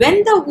 When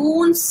the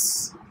wounds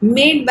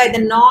made by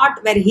the knot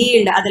were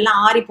healed, adella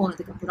aari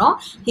ponadukku appuram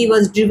he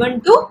was driven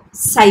to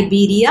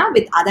Siberia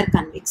with other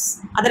convicts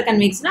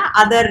na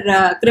other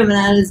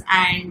criminals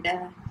and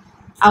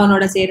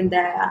avanoda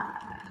serunda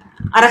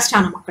arrest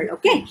ana makkal.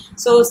 Okay,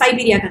 so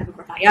Siberia ku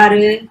anupatta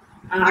yaru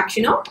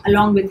Akshina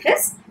along with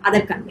his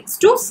other convicts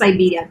to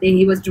Siberia.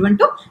 He was driven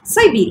to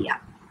Siberia.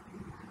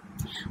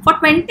 For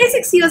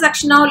 26 years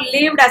Akshina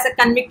lived as a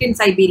convict in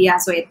Siberia.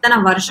 So ettana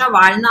varsha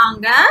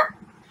vaalnanga.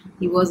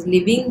 He was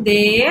living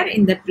there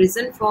in the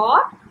prison for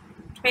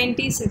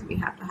 26. We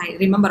have to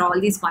remember all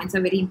these points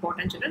are very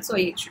important, children. So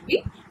it should be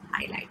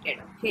highlighted.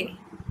 Okay.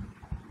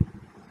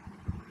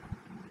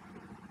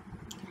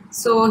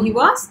 So he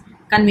was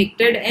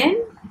convicted in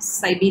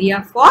Siberia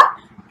for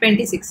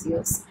 26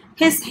 years.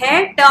 His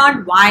hair turned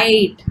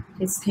white.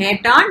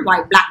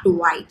 Black to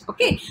white.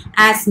 Okay.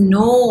 As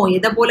snow.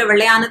 Yeda pola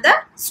vellayanada.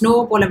 Snow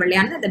pola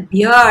vellayanada. The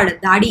beard,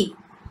 dadi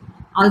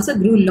also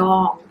grew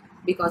long.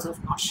 Because of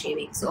not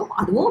shaving. So,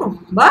 aduvum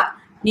romba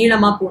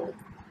neelama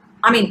ponudhu.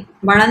 I mean,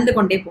 valandu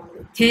konde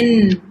ponudhu. Thin,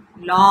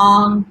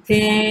 long,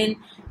 thin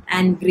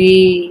and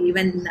grey.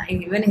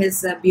 Even his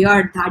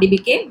beard, dhadi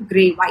became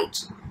grey white.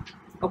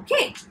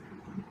 Okay.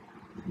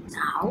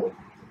 Now,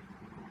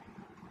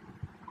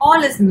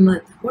 all is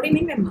mirth. What do you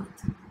mean by mirth?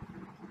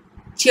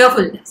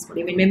 Cheerfulness. What do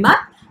you mean by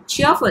mirth?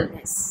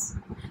 Cheerfulness.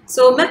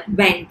 So, mirth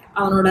went.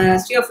 Avanoda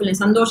cheerfulness,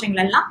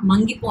 sandoshangal ella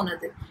mangi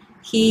ponadhu.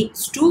 He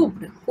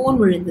stooped. Pon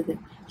vizhundhathu.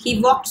 He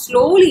walked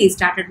slowly. He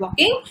started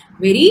walking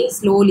very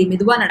slowly.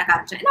 Midhuva nadaka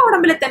aarambicha. Enna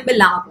udambila thembu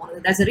illama ponadhu.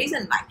 That's the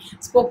reason why.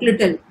 Spoke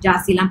little.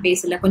 Jaasti lam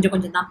pesala. Konjam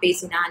dhaan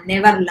pesina.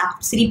 Never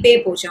laughed. Siripe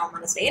pochu avan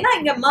manasla. Ena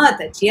inga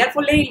mirth.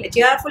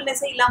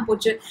 Cheerfulness illam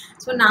pochu.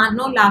 So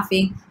no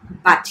laughing.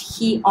 But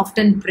he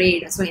often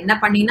prayed. So enna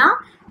pannina?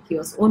 He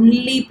was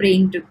only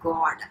praying to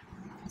God.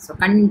 So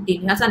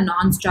continuous and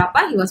non-stop.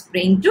 He was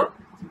praying to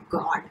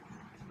God.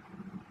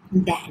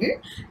 Then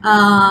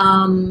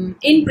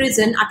in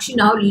prison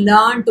Akshina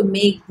learned to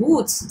make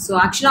boots. So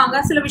Akshina anga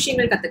sila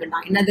vishayangal kattukunda.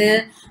 Enadhu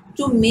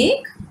to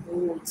make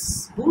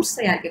boots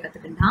thaiyarikka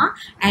kattukunda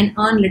and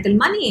earn little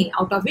money,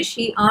 out of which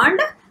he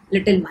earned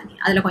little money.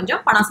 Adula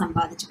konjam pana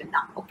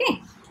sambadichukunda. Okay,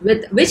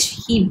 with which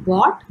he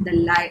bought the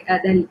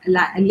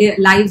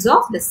lives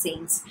of the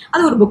saints.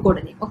 Adu or book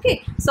kodane. Okay,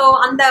 so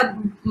and the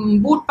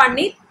boot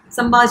panni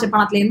sambadicha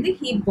panathla irundhu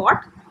he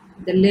bought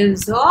the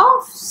lives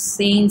of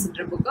saints in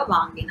the book of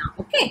Vangina.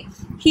 Okay,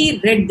 he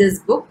read this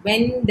book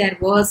when there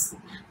was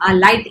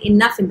light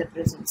enough in the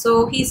prison.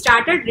 So he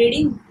started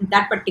reading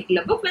that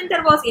particular book when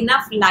there was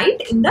enough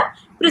light in the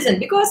prison,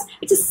 because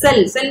it's a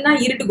cell na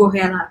iruttu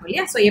gohaya na irukku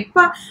illaya. So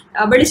eppa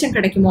velisham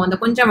kedakkumo and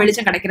konjam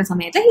velisham kedakkira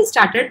samayatla he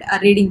started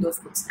reading those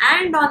books.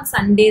 And on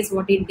Sundays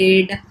what he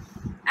did,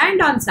 and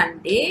on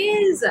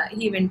Sundays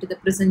he went to the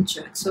prison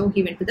church. So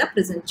he went to the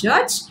prison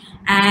church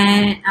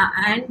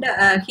and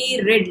he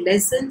read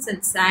lessons and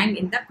sang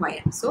in the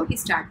choir. So he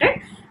started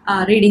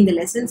reading the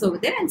lessons over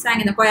there and sang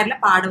in the choir la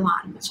paadava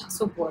aarambicha.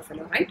 So poor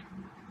fellow, right?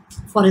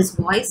 For his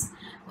voice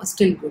was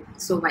still good.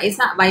 So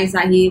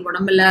vaisahi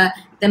udambala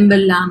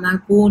thembillama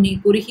kooni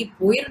kurugi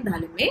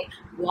poirundalume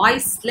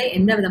voice la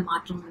endha vida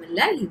maatramum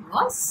illa. He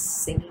was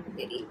singing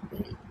very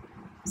well.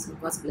 So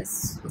God bless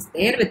was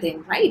there with him,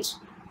 right?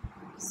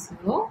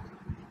 So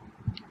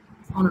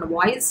அவனோட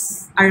voice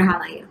அழகாக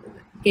தான் இருந்தது,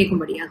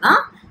 கேட்கும்படியாக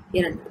தான்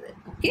இருந்தது.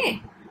 Okay,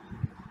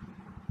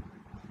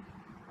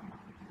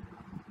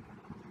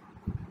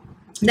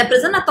 the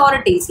prison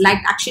authorities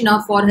liked Akshina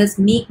for his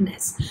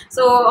meekness.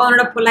 So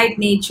அவனோட polite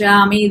nature,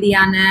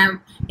 அமைதியான,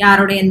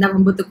 யாரோட எந்த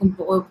வம்புத்துக்கும்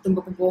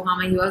தும்புக்கும் போகாம,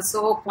 he was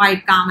so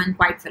quite calm and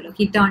quiet fellow.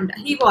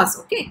 He was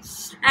okay,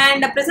 and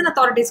the prison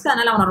authorities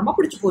அதனால அவனை ரொம்ப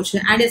பிடிச்சு போச்சு.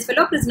 And his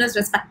fellow prisoners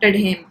respected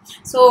him.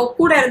 So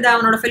கூட இருந்த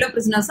அவனோட fellow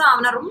prisoners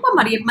அவனை ரொம்ப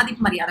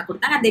மதிப்பு மரியாதை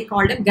கொடுத்தாங்க. And they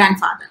called him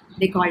grandfather.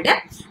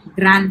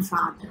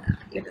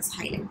 Let us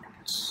highlight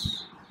that.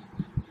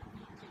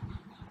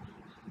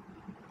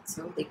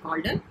 So they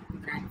called him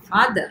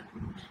grandfather.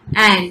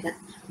 And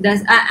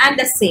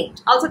the saint,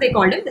 also they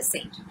called him the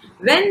saint.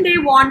 when they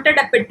wanted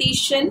a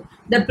petition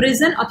the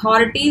prison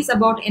authorities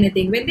about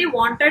anything, when they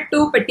wanted to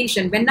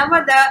petition, whenever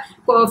the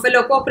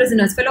fellow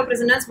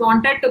prisoners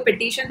wanted to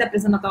petition the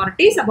prison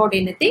authorities about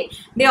anything,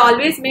 they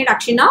always made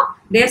Akshina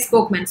their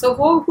spokesman. So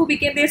who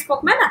became their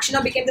spokesman?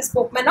 Akshina became the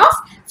spokesman of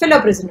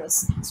fellow prisoners.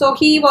 So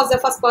he was the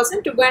first person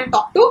to go and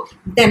talk to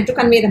them to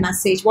convey the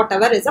message,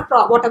 whatever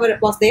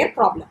was their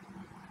problem.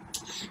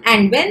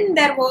 And when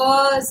there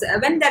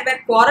were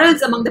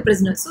quarrels among the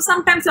prisoners, so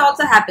sometimes it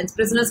also happens,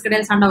 prisoners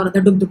kadel sanda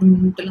varudha dum dum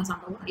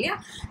sanda varudha, yeah.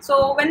 So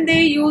when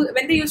they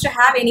used to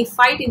have any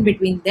fight in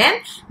between them,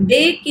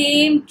 they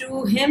came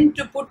to him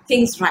to put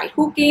things right.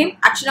 Who came?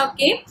 Akshina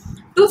came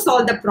to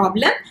solve the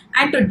problem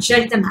and to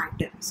judge the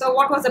matter. So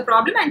what was the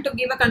problem? And to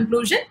give a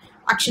conclusion,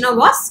 Akshina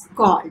was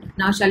called.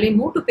 Now shall we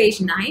move to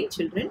page 9,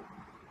 children?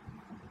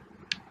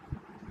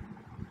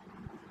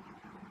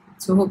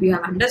 So hope you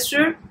have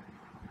understood.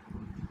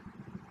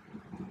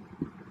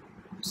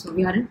 So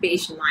we are in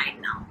page 9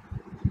 now.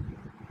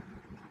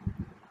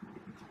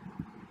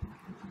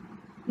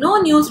 No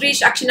news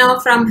reached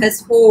Akshina from his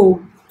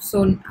home. So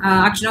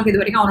Akshina idu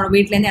varaikum avanoda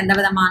veetla irundha endha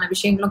vidhamana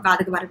vishayangalum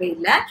kaadukku varave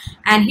illa,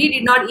 and he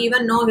did not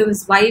even know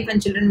his wife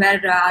and children were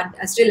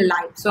still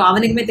alive. So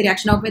avanukume theriyadhu,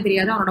 Akshinavukume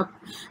theriyadhu avanoda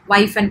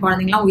wife and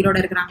kulandhaingala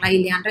uyiroda irukkranga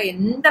illiyandra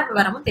endha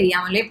vivaramum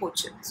theriyamale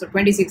pochu. So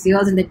 26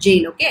 years in the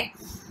jail. Okay,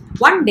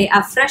 one day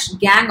a fresh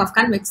gang of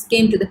convicts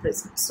came to the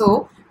prison. So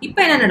இப்போ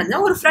என்ன நடந்தது?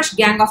 ஒரு fresh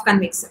gang of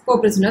கன்விக்ட்ஸ்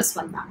co-prisoners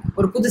வந்தாங்க.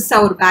 ஒரு புதுசா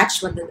ஒரு batch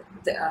வந்தது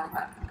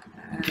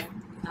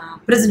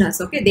prisoners.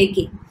 Okay, they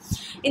came.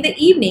 In the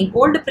evening,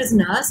 old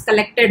prisoners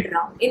collected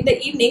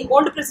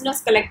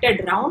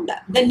round.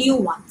 The new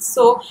ones.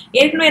 So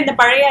ஏற்கனவே இந்த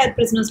பழைய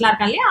prisoners எல்லாம்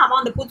இருக்காங்க இல்லையா, அவன்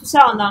அந்த புதுசா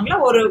வந்தாங்களா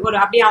ஒரு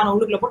அப்படியே அவன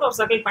உள்ளுக்குள்ள போட்டு ஒரு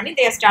சர்க்கிள் பண்ணி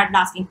they started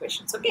asking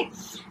questions. Okay,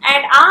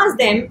 and asked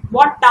them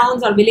what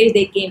towns or village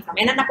they came from.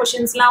 என்னென்ன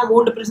questions-லாம்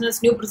old prisoners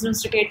new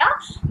prisoners கேட்டா,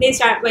 they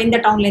start இந்த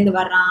டவுன்ல இருந்து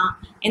வர்றான்,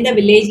 இந்த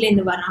வில்லேஜ்ல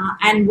இருந்து வரான்,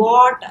 and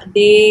what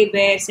they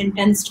were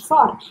sentenced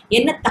for.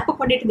 என்ன தப்பு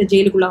பண்ணிட்டு இந்த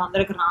ஜெயிலுக்குள்ள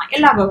வந்திருக்கான்,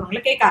 எல்லா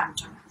விவரங்களும் கேட்க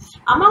ஆரம்பிச்சாங்க.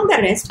 Among the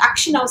rest,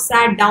 Akshina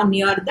sat down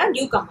near the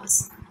newcomers.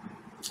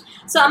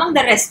 So among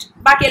the rest,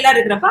 பாக்கி எல்லாரும்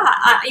இருக்கிறப்ப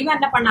இவன்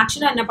என்ன பண்ண,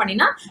 Akshina என்ன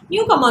பண்ணினா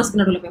நியூகமர்ஸ்க்கு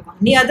நடுவுல போய்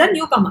உட்கார்ந்து near the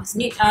newcomers.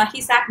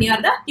 He sat near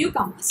the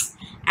newcomers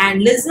and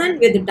listened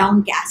with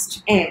downcast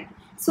air.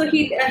 So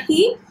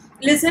he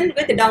listened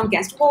with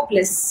downcast,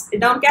 hopeless.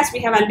 Downcast,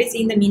 we have already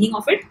seen the meaning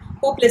of it.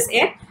 Hopeless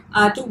air.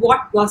 To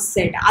what was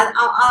said.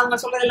 அவங்க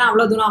சொல்றதெல்லாம்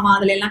அவ்வளவு தூரம்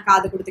அதுல எல்லாம்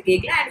காது கொடுத்து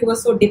கேட்கல, and he was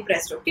so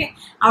depressed. Okay,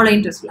 அவ்வளவு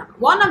இன்ட்ரெஸ்ட் இல்லாம.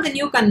 One of the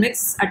new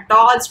convicts, a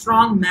tall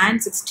strong man,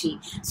 60.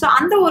 So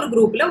அந்த ஒரு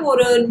குரூப்ல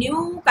ஒரு நியூ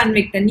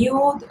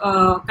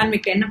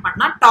கன்விக்ட் என்ன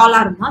பண்ணா, டாலா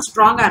இருந்தா,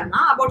 ஸ்ட்ராங்கா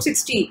இருந்தா, about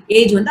 60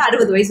 ஏஜ் வந்து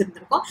 60 வயசு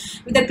இருந்திருக்கும்,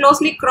 with a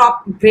closely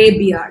cropped grey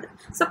beard.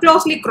 So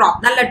closely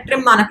cropped, நல்ல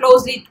trim ஆன,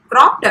 closely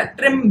cropped,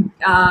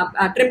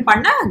 trim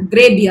பண்ண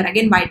grey beard,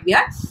 again white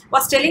beard,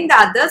 was telling the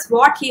others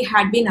what he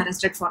had been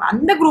arrested for.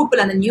 அந்த குரூப்ல,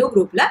 அந்த நியூ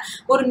குரூப்ல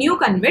ஒரு நியூ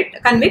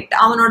கன்விக்ட்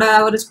அவனோட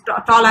ஒரு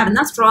டாலா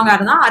இருந்தா, ஸ்ட்ராங்கா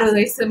இருந்தா, 60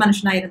 வயசு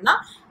மனுஷனா இருந்தா,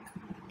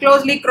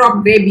 closely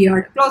cropped grey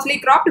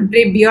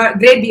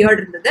beard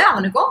இருந்தது,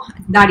 அவனுக்கும்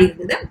தாடி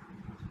இருந்தது.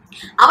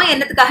 அவன்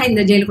என்னத்துக்காக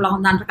இந்த ஜெயிலுக்குள்ள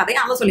வந்தான்ற கதையை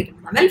அவன் சொல்லிட்டு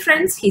இருந்தான். Well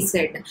friends, he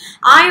said,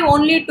 I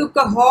only took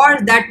a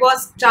horse that was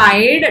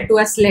tied to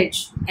a sledge.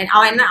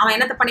 அவன்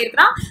என்னத்த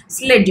பண்ணிருக்கான்?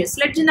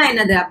 Sledge-னா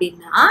என்னது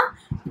அப்படின்னா,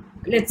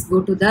 let's go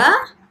to the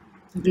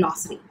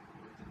glossary.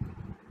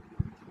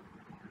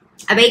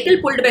 A vehicle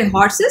pulled by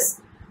horses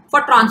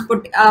for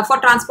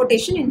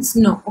transportation in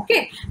snow.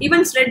 Okay,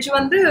 even sledge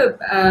வந்து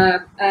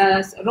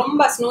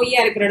ரொம்ப ஸ்னோயியா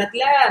இருக்கிற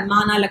இடத்துல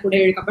மானால கூட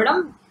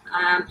இழுக்கப்படும்,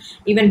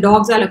 ஈவன்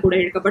டாக்ஸால கூட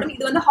எடுக்கப்படும்.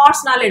 இது வந்து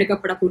ஹார்ஸ்னால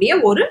எடுக்கப்படக்கூடிய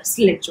ஒரு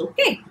ஸ்லெட்ஜ்.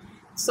 ஓகே,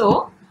 ஸோ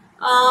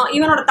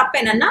இவனோட தப்பு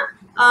என்னன்னா,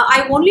 I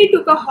only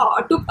took a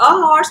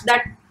hours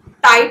that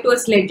tight to a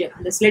sledge.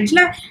 அந்த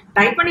ஸ்லெட்ஜ்ல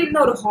டைட்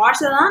பண்ணியிருந்த ஒரு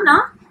ஹார்ஸை தான்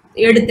நான்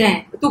எடுத்தேன்,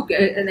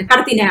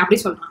 கடத்தினேன் அப்படி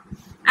சொல்றான்.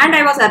 And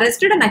I was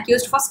arrested and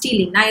accused for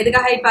stealing. நான்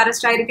எதுக்காக இப்போ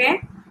arrest ஆயிருக்கேன்?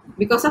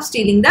 Because of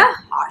stealing the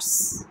hours.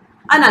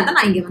 அதனால தான்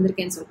நான் இங்கே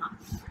வந்திருக்கேன்னு சொல்றான்.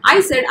 ஐ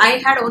set I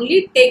had only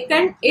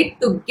taken it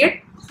to get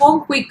home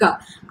quicker.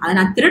 அதை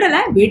நான் திருடல,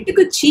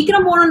 வீட்டுக்கு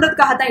சீக்கிரம்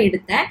போகணுன்றதுக்காக தான்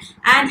எடுத்தேன்.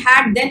 and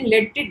had then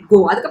let it go.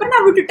 அதுக்கப்புறம்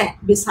நான் விட்டுட்டேன்.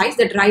 besides,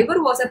 the driver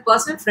was a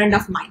personal friend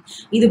of mine.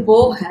 இது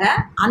போக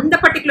அந்த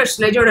பர்டிகுலர்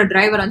ஸ்லெட்ஜோட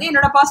டிரைவர் வந்து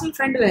என்னோட பர்சனல்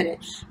ஃப்ரெண்ட் வேறு.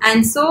 and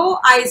so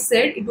I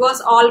said it was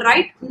all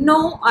right. No,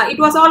 it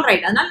was all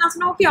right. அதனால நான்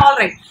சொன்னேன் okay, all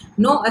right.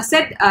 No,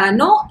 said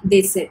no,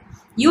 they said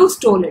you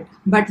stole it,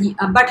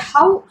 but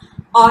how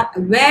or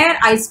where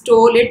I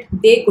stole it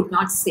they could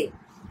not say.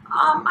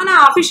 ஆனா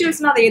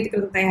அபிஷியல்ஸ்லாம் அதை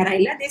ஏத்துக்கிறது தயாரா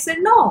இல்லை. they said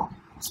no,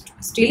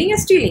 stealing is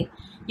stealing.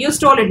 You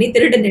stole it. நீ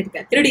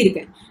திருடி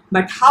இருக்க.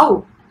 But how?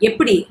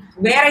 எப்படி?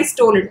 Where I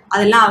stole it?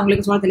 அதெல்லாம்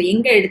அவங்களுக்கு சொல்றதில்லை.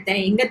 எங்க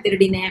எடுத்தேன், எங்க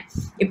திருடினேன்,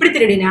 எப்படி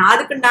திருடினேன்,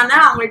 அதுக்குண்டான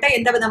அவங்கள்ட்ட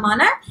எந்த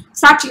விதமான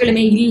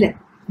சாட்சிகளுமே இல்லை.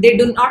 They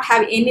do not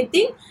have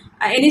anything,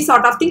 any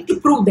sort of thing to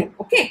prove them.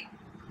 Okay.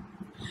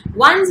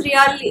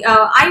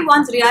 I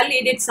once really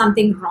did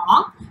something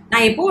wrong.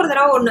 நான் எப்போ ஒரு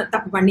தடவை ஒன்று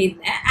தப்பு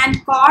பண்ணியிருந்தேன்.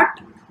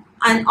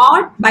 and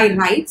ought by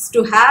rights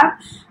to have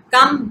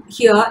come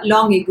here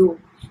long ago.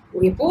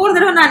 எப்போ ஒரு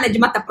தடவை நான்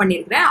நிஜமா தப்பு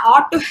பண்ணியிருக்கிறேன்.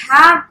 ought to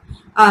have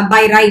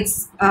by rights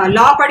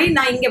law படி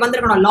நான் இங்க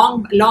வந்திருக்கணும்.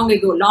 long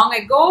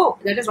ago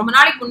that is ரொம்ப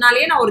நாளைக்கு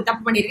முன்னாலேயே நான் ஒரு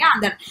தப்பு பண்ணியிருக்கேன்.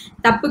 அந்த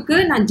தப்புக்கு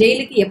நான்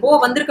ஜெயிலுக்கு எப்போ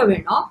வந்திருக்க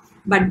வேண்டும்.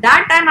 but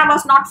that time I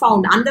was not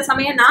found. அந்த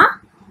சமயம் நான்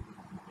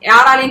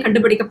யாராலையும்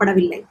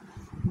கண்டுபிடிக்கப்படவில்லை.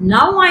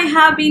 now I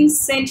have been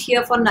sent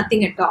here for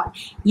nothing at all.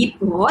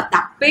 இப்போ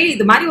தப்பே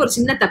இது மாதிரி ஒரு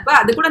சின்ன தப்பு,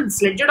 அது கூட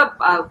ஸ்லெட்ஜோட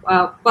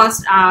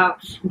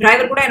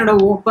டிரைவர் கூட என்னோட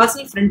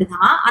பர்சனல் ஃப்ரெண்டு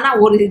தான். ஆனா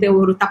இது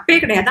ஒரு தப்பே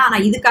கிடையாது. ஆனா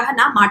இதுக்காக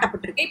நான்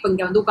மாட்டப்பட்டிருக்கேன். இப்போ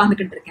இங்க வந்து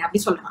உட்கார்ந்துகிட்டு இருக்கேன்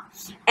அப்படி சொல்லலாம்.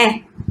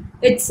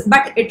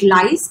 But it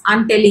lies,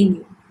 I'm telling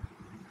you.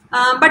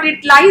 But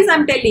it lies,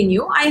 I'm telling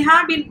you. I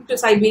have been to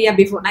Siberia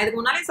before. நான் இதுக்கு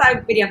முன்னாலே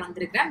சைபீரியா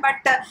வந்திருக்கேன்.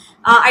 but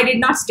I did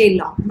not stay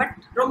long. but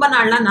ரொம்ப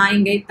நாள்லாம் நான்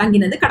இங்க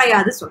தங்கினது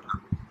கிடையாது சொல்றான்.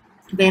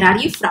 Where are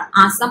you from?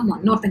 Someone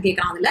இன்னொருத்தன்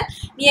கேட்கறான். அதுல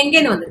நீ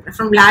எங்கேன்னு வந்திருக்க?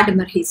 From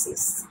Vladimir, he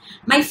says.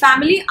 My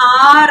family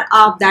are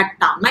of that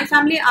town. My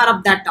family are of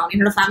that town.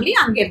 என்னோட ஃபேமிலி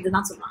அங்க இருந்து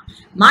தான் சொல்றான்.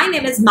 My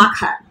name is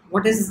Makhar.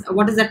 What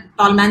is that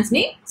tall man's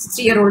name?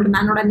 60-year-old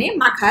manோட name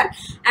Makhar.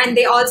 And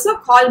they also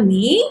call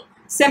me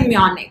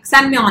Semyonix.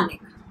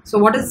 So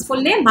what is his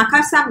full name?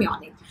 Makhar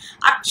Semyonix.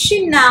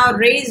 Akshina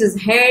raised his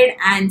head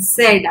and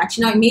said,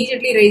 Akshina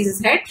immediately raised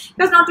his head. He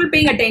was not really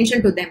paying attention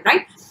to them,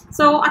 right?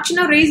 So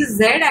Akshina raised his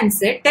head and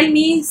said, tell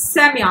me,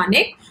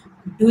 Semyonix,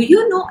 do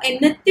you know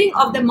anything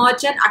of the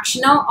merchant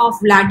Akshina of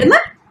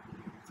Vladimir?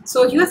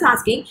 So he was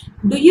asking,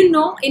 do you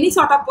know any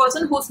sort of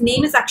person whose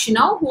name is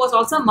Akshina, who was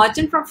also a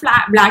merchant from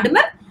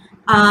Vladimir?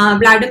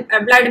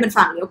 Vladimir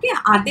family, okay?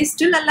 Are they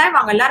still alive?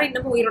 அவங்க எல்லாரும்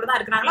இன்னமும் உயிரோட தான்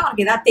இருக்கிறாங்களா?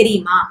 உனக்கு ஏதாவது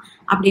தெரியுமா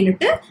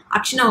அப்படின்னுட்டு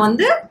அக்ஷனா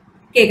வந்து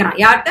கேட்கறான்.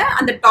 யார்கிட்ட?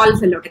 அந்த டால்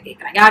ஃபெல்லோட்ட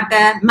கேட்கறான். யார்கிட்ட?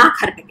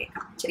 மாக்கர்ட்ட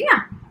கேட்கறான். சரியா?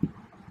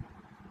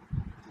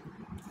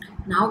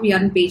 Now we are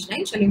on page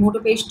 9. Shall we move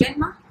to page 10,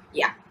 ma?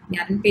 Yeah, we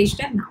are on page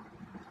 10 now.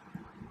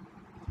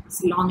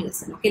 It's a long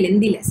lesson, okay?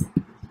 Lengthy lesson.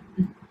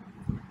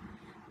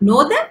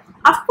 Know them?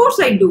 Of course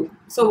I do.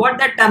 So what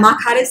that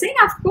Makhar is saying?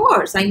 Of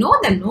course I know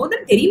them.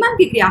 Theriman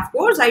kikriya. Of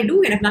course I do.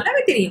 Enak nallave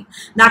theriyum.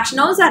 The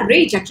Akshinos are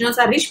rich. Akshinos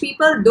are rich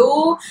people.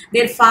 Though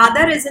their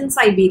father is in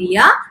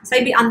Siberia.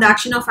 And the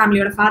Akshino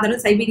family oda father in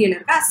Siberia la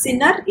irukka.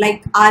 Sinner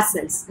like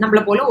ourselves.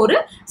 Nammala pola oru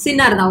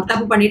sinner da. Oru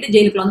thappu pannittu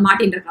jailukku vandu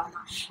maatin irukkaanga.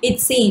 It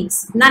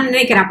seems. Nan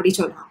nenikira appadi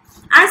solran.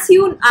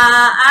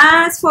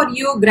 As for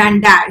you,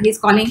 granddad, he's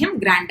calling him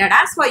granddad.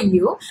 As for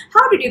you,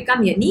 how did you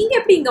come here? Neenga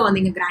eppadi inga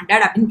vandinga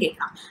granddad appin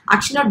kekran.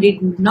 Akshina did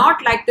not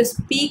like to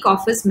speak of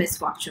his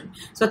misfortune.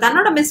 So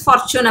thannoda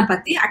misfortune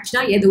patti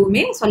Akshina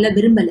eduvume solla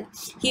virumbala.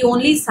 He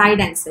only sighed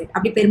and said,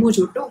 appadi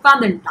permoochu vittu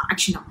ukandunta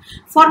Akshina.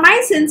 For my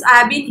sins I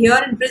have been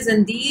here in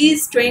prison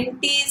these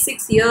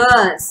 26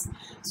 years.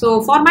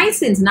 So for my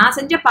sins, na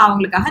senja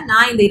pavangalukkaga na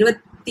indha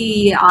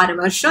 26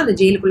 வருஷம் இந்த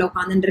ஜெயிலுக்குள்ள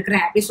உட்கார்ந்துட்டு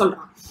இருக்கிறேன் அப்படி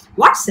சொல்றான்.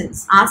 What sins?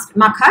 asked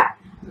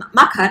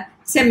Makhar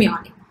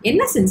Semyonix.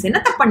 என்ன sins? என்ன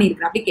தப்பு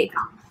பண்ணிருக்கிற அப்படி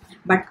கேட்கறான்.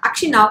 But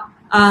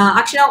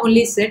Akshina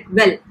only said,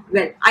 well,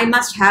 I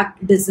must have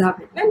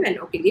deserved it. Well,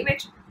 okay, leave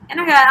it.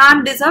 And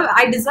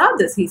I deserve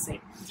this, he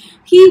said.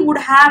 He would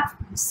have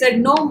said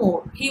no more.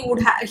 He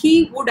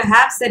would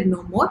have said no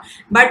more,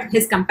 but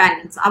his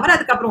companions, அவர்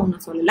அதுக்கு அப்புறம்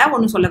ஒன்னும் சொல்லல,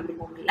 ஒன்னும் சொல்ல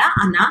விரும்பவும் இல்ல.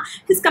 ஆனா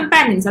his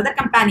companions, other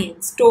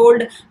companions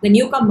told the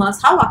newcomers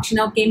how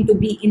Akshina came to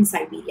be in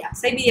Siberia.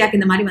 சைபீரியாக்கு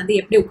இந்த மாதிரி வந்து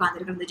எப்படி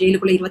உட்கார்ந்திருக்கிற, இந்த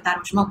ஜெயிலுக்குள்ள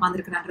 26 வருஷமா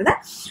உட்கார்ந்திருக்கிறான்றத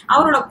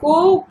அவரோட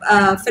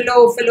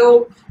fellow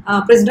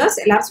prisoners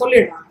எல்லாரும்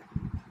சொல்லிடுறாங்க.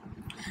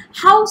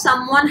 How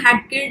someone had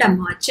killed a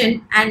merchant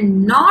and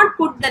not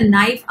put the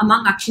knife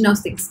among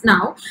Akshina's things.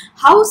 Now,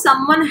 how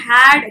someone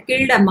had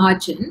killed a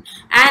merchant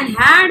and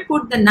had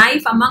put the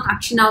knife among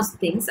Akshina's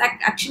things.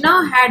 Akshina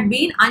had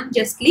been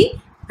unjustly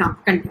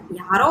condemned.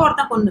 யாரோ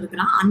ஒருத்தன் கொண்டு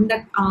இருக்கிறான்.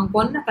 அவன்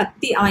கொன்ன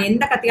கத்தி, அவன்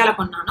எந்த கத்தியால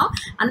கொன்னானோ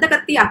அந்த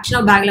கத்தி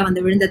அக்ஷனா பேக்ல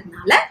வந்து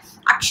விழுந்ததுனால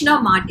அக்ஷனா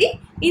மாட்டி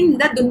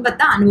இந்த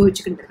துன்பத்தை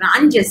அனுபவிச்சுக்கிட்டு இருக்கான்.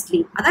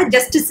 அன்ஜஸ்ட்லி, அதாவது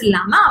ஜஸ்டிஸ்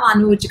இல்லாம அவன்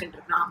அனுபவிச்சுக்கிட்டு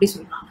இருக்கான் அப்படி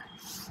சொல்றாங்க.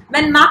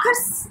 When Makhar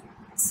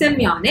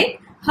Semyonix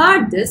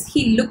heard this,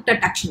 he looked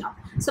at Akshina.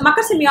 So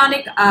Makhar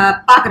Semyonix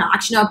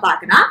Akshina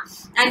பார்க்கறான்,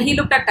 and he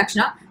looked at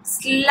Akshina,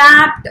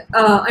 slapped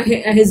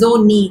his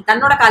own knee,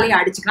 தன்னோட காலை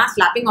அடிச்சுக்கிறான்,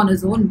 slapping on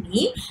his own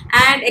knee,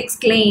 and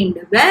exclaimed,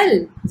 well,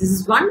 this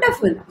is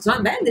wonderful.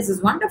 This is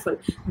wonderful,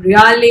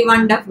 really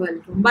wonderful,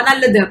 ரொம்ப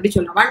நல்லது அப்படி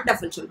சொல்றான்,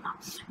 wonderful சொல்றான்.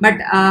 But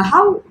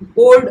how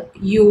old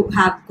you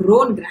have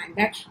grown,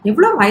 granddad.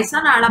 எவ்வளவு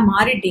வயசான ஆளா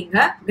மாறிட்டீங்க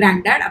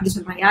granddad அப்படி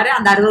சொல்றான். யாரு?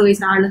 அந்த 60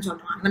 வயசு ஆளுன்னு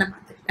சொல்றான். அவனை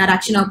பார்த்து, யார்?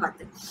 அக்ஷனாவை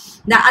பார்த்து.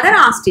 The other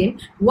asked him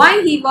why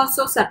he was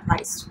so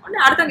surprised.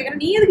 அடுத்த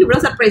கேக்குறான், நீ எதுக்கு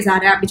இவ்வளவு சர்ப்ரைஸ்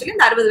ஆற அப்படி சொல்லி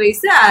இந்த 60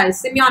 வயசு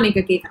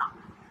செமியானிக்க கேக்குறான்.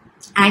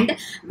 And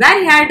where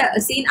he had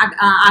seen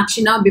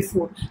Akshina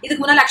before.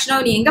 இதுக்கு முன்னால அக்ஷனா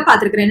நீ எங்க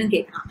பாத்துக்கிறேன்னு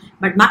கேக்குறான்.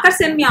 But Makhar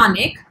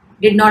Semyonix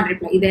did not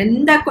reply. இது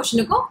எந்த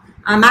क्वेश्चनக்கும்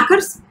Makhar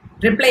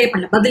ரிப்ளை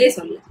பண்ணல, பதிலே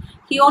சொல்லல.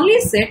 He only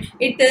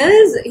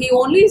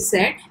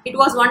said it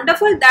was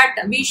wonderful that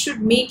we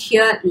should meet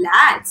here,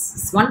 lads.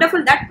 It's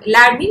wonderful that,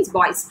 lad means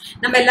boys.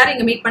 நம்ம எல்லாரும்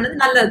இங்க மீட் பண்ணது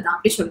நல்லதுதான்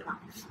அப்படி சொல்றான்.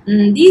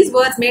 These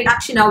words made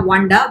Akshina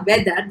wonder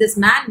whether this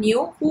man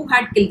knew who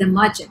had killed the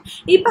merchant.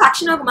 இப்போ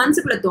அக்ஷனாவுக்கு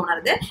மனசுக்குள்ள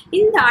தோணுறது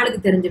இந்த ஆளுக்கு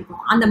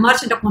தெரிஞ்சிருக்கும் அந்த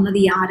மர்ச்சன்ட்டை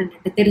கொன்னது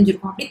யாருன்னு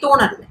தெரிஞ்சிருக்கும் அப்படி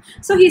தோணுறது.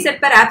 So he said,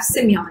 perhaps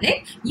Simeonic,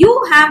 you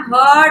have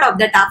heard of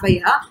that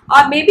affair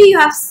or maybe you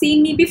have seen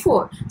me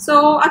before. So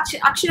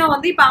Akshana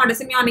வந்து இப்போ அவனோட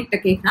சிமியானிக்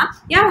கேட்கிறான்,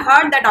 you have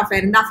heard that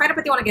affair, இந்த affair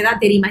பத்தி உனக்கு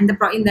ஏதாவது தெரியுமா,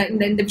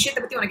 இந்த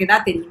விஷயத்தை பத்தி உனக்கு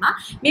ஏதாவது தெரியுமா,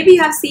 maybe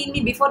you have seen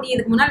me before, நீ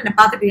இதுக்கு முன்னாடி என்ன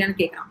பார்த்துக்கிறியான்னு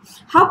கேட்கிறான்.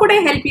 How could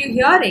I help you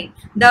hearing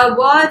the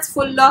words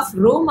full of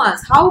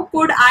rumors? How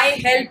could I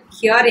help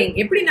hearing?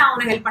 எப்படி நான்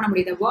உன்னை ஹெல்ப் பண்ண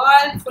முடியும்? The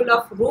world full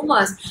of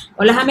rumors,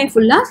 உலகமே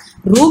ஃபுல்லா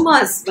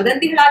ரூமர்ஸ்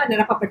வதந்திகளால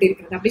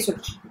நிரப்பப்பட்டிருக்கிறது அப்படி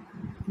சொல்றேன்.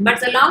 But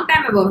it's a long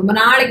time ago, ரொம்ப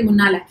நாளைக்கு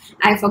முன்னால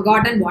I have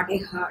forgotten what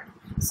I heard.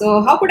 So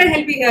how could I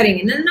help you hearing?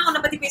 என்னன்னா உன்னை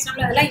பத்தி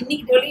பேசினாங்களோ அதெல்லாம்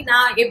இன்னைக்கு சொல்லி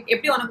நான்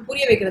எப்படி உனக்கு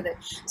புரிய வைக்கிறது?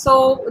 So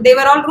they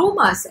were all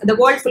rumors, the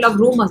world full of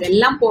rumors,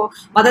 எல்லாம்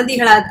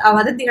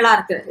வதந்திகளா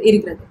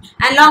இருக்கிறது.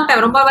 And long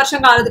time, ரொம்ப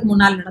வருஷம் காலத்துக்கு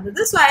முன்னால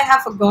நடந்தது. So I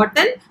have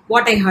forgotten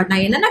what I heard.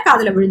 நான் என்னென்ன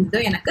காதுல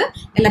விழுந்ததோ எனக்கு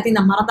எல்லாத்தையும்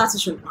நான்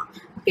மறந்தாச்சு சொல்றான்.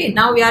 Okay,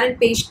 now we are in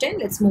page 10.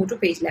 Let's move to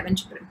page 11,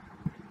 children.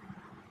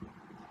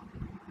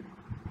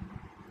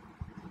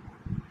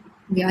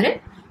 We are in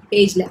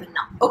page 11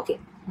 now. Okay,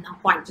 now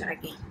pointer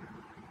again.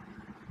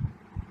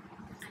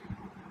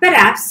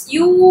 Perhaps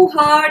you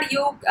heard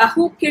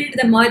who killed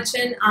the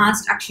merchant,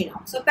 asked Akshina.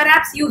 So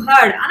perhaps you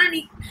heard,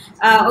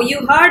 you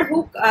heard who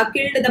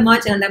killed the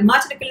merchant. The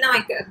merchant killed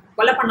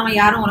கொலை பண்ணவன்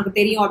யாரும் உனக்கு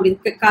தெரியும் அப்படி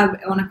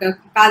உனக்கு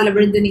காதுல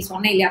விழுந்து நீ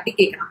சொன்ன இல்லையா அப்படி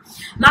கேட்கிறான்.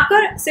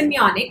 Makar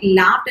Simeonic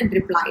laughed and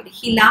replied.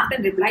 He laughed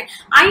and replied,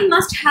 I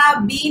must have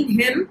been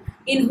him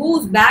in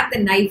whose bag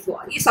the knife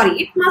was. Sorry,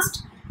 it must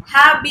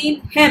have been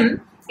him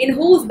in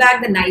whose bag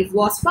the knife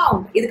was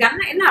found. இதுக்கு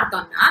என்ன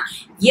அர்த்தம்னா,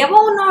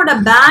 எவனோட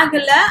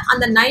பேக்ல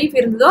அந்த knife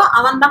இருந்ததோ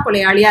அவன் தான்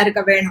கொலையாளியா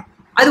இருக்க வேணும்,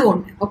 அது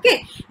ஒண்ணு. Okay,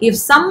 if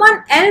someone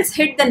else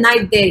hid the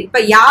knife there, இப்ப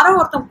யாரோ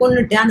ஒருத்தன்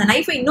கொன்னுட்டு அந்த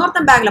நைஃபை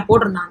இன்னொருத்தன் பேக்ல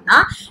போட்டிருந்தான்னா,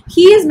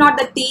 he is not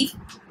the thief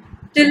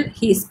till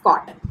he is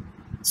caught.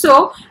 So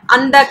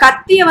அந்த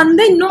கத்திய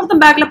வந்து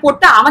இன்னொருத்தன் பேக்ல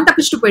போட்டு அவன்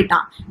தப்பிச்சுட்டு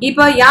போயிட்டான்.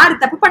 இப்ப யார்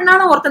தப்பு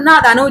பண்ணாலும் ஒருத்தன் தான்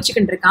அதை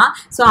அனுபவிச்சுக்கிட்டு இருக்கான்.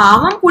 சோ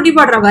அவன்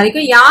பிடிபடுற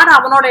வரைக்கும் யார்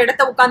அவனோட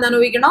இடத்த உட்கார்ந்து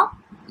அனுபவிக்கணும்?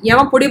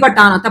 எவன்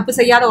பிடிபட்டானோ, தப்பு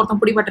செய்யாத ஒருத்தன்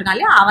பிடிபட்டிருக்கான்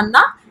இல்லையா, அவன்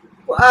தான்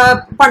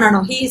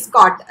பண்ணணும். he is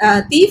caught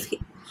thief.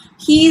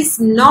 he is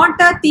not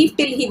a thief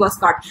till he was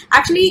caught.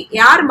 Actually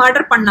யார்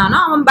மர்டர் பண்ணானோ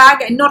அவன்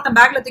இன்னொருத்தன்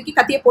பேக்ல தூக்கி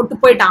கத்தியை போட்டு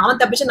போயிட்டான், அவன்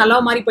தப்பிச்சு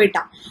நல்லவ மாதிரி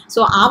போயிட்டான்.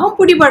 சோ அவன்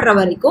பிடிபடுற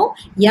வரைக்கும்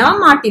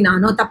எவன்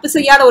மாட்டினானோ, தப்பு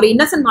செய்யாத ஒரு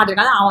இன்னசென்ட்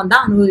மாட்டினானோ அவன்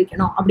தான்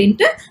அனுபவிக்கணும்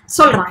அப்படின்ட்டு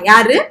சொல்றான்.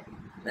 யாரு?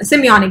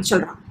 சிமியானிக்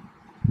சொல்றான்.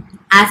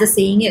 as a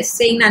saying is,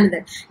 saying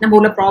நம்ம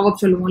ஊர்ல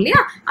ப்ராவர்ப் சொல்லுவோம்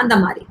இல்லையா, அந்த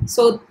மாதிரி.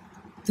 சோ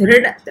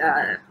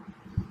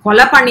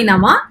கொலை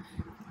பண்ணினவன்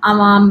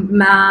அவன்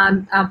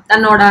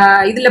தன்னோட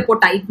இதுல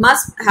போட்டான். It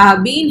must have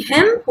been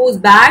him whose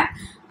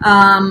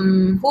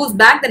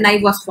bag the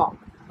knife was found.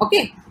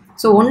 Okay,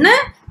 so ஒண்ணு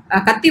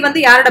கத்தி வந்து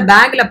யாரோட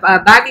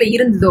பேக்ல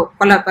இருந்ததோ,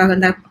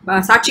 அந்த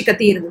சாட்சி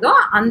கத்தி இருந்ததோ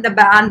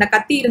அந்த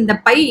கத்தி இருந்த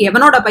பை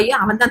எவனோட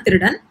பையன் அவன் தான்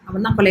திருடன்,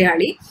 அவன் தான்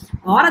கொலையாளி.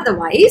 ஆர்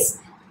அதர்வைஸ்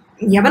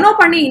எவனோ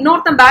பண்ணி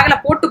இன்னொருத்தன் பேக்ல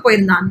போட்டு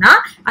போயிருந்தான்னா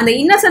அந்த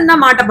இன்னசென்ட்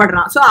தான்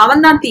மாட்டப்படுறான். சோ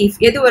அவன் தான் தீஃப்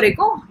எது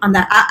வரைக்கும் அந்த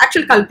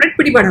ஆக்சுவல் கல்பிரேட்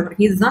பிடிபட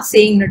வரைக்கும். இதுதான்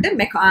சேயிங்னுட்டு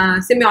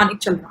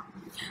சிமியானிக் சொல்றான்.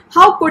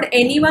 How could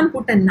anyone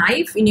put a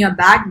knife in your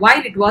bag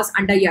while it was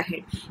under your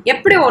head?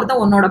 எப்படி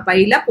ஒருத்தன் உன்னோட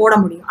பையில போட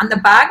முடியும்? அந்த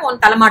பேக்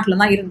உன் தலைமாட்டுல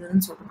தான்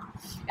இருந்ததுன்னு சொல்றான்.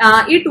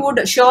 It would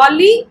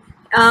surely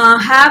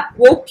have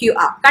woke you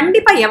up.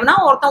 கண்டிப்பா எவனா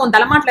ஒருத்தன் உன்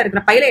தலைமாட்டுல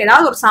இருக்கிற பையில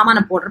ஏதாவது ஒரு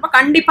சாமான போடுறப்ப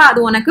கண்டிப்பா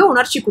அது உனக்கு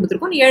உணர்ச்சி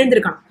கொடுத்துருக்கும், நீ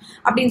எழுந்திருக்கணும்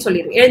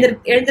அப்படின்னு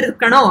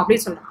எழுந்திருக்கணும்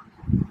அப்படின்னு சொல்றான்.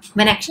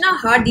 When Akshina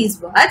heard these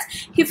words,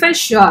 he felt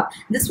sure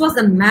this was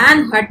the man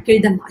who had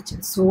killed the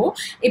merchant. So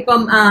இப்போ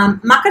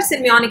மக்கர்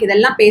சிமியானிக்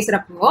இதெல்லாம்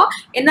பேசுறப்போ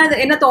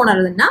என்ன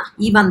தோணுறதுன்னா,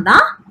 இவன்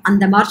தான்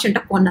அந்த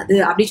மர்ச்சன்ட்டை கொன்னது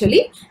அப்படி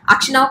சொல்லி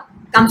Akshana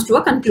comes to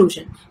a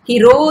conclusion. He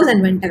rose and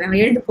went away. அவன்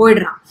எழுந்து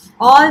போயிடுறான்.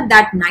 All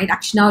that night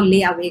Akshina lay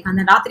awake.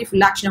 அந்த ராத்திரி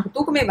ஃபுல்லா அக்ஷனாவுக்கு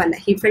தூக்கமே வரல.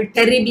 He felt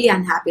terribly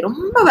unhappy.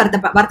 ரொம்ப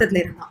வருத்தத்துல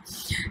இருந்தான்.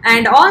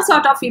 And all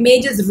sort of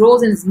images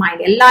rose in his mind.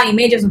 எல்லா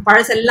இமேஜஸ்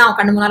பழசெல்லாம்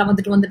கண்ணு முன்னால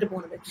வந்துட்டு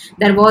போனது.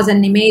 There was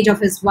an image of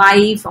his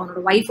wife.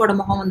 அவனோட வைஃபோட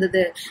முகம்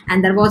வந்தது. And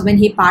there was when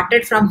he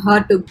parted from her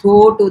to go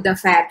to the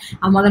fair.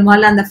 அவன்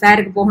முதல்ல அந்த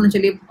ஃபேருக்கு போகணும்னு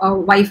சொல்லி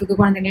வைஃபுக்கு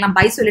குழந்தைங்க எல்லாம்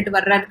பை சொல்லிட்டு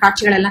வர்ற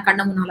காட்சிகள் எல்லாம்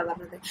கண்ணு முன்னால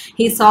வர்றது.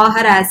 He saw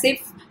her as if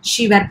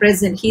she were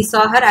present. He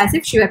saw her as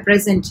if she were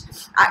present.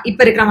 இப்ப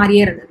இருக்கிற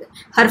மாதிரியே இருந்தது.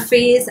 Her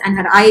face and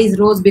her eyes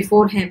rose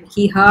before him.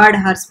 He heard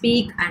her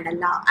speak and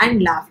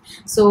laugh.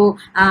 So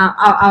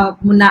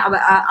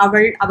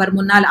அவர்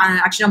முன்னால்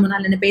அக்ஷரா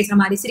முன்னால் நின்று பேசுற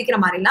மாதிரி சிரிக்கிற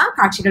மாதிரி எல்லாம்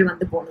காட்சிகள்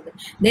வந்து போனது.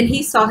 Then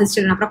he saw his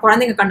children. அப்புறம்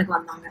குழந்தைங்க கண்ணுக்கு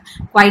வந்தாங்க.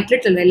 Quite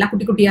little, எல்லாம்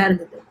குட்டி குட்டியா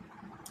இருந்தது.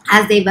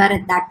 as they were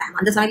at that time.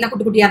 அந்த சமயத்துல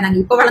குட்டி குட்டியா இருந்தாங்க,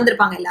 இப்போ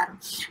வளர்ந்துருப்பாங்க எல்லாரும்.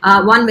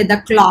 One with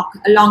a clock,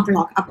 a long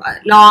clock,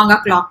 long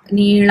clock,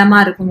 நீளமா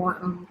இருக்கும்,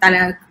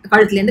 தலை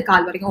கழுத்துல இருந்து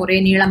கால் வரைக்கும் ஒரே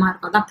நீளமா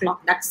இருக்கும், அதான் clock,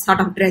 that sort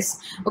of dress.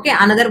 Okay,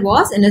 another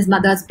was in his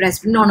mother's breast.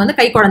 இன்னொன்னு வந்து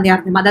கை குழந்தையா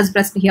இருந்தது. Mother's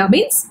breast here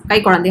means கை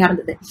குழந்தையா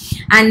இருந்தது.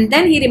 And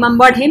then he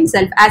remembered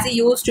himself as he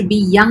used to be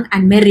young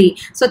and merry.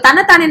 So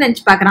தன்னைத்தானே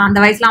நினைச்சு பார்க்கறான், அந்த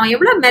வயசுல அவன்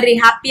எவ்வளவு மெர்ரி,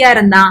 ஹாப்பியா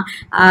இருந்தான்,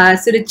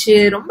 சிரிச்சு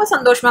ரொம்ப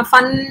சந்தோஷமா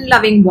ஃபன்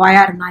லவ்விங்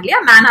பாயா இருந்தான் இல்லையா,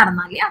 மேனா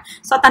இருந்தான் இல்லையா.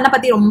 ஸோ தன்னை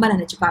பத்தி ரொம்ப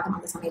நினைச்சு பார்க்கணும்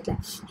அந்த சமயத்துல.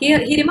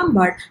 He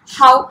remembered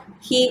how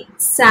he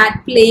sat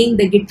playing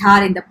the guitar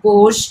in the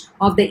porch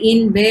of the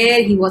inn where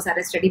he was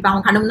arrested. இப்போ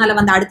அவன் கண்ணு முன்னால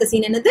வந்து அடுத்த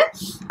சீன் என்னது,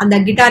 அந்த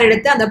கிட்டார்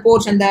எடுத்து அந்த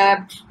போர்ச்,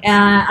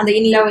 அந்த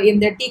இன்னில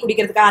இந்த டீ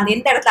குடிக்கிறதுக்காக அந்த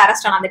எந்த இடத்துல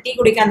அரெஸ்ட் ஆனா, அந்த டீ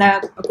குடிக்க அந்த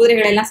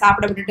குதிரைகளை எல்லாம்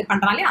சாப்பிட விட்டுட்டு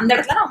பண்றாங்களே அந்த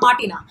இடத்துல அவன்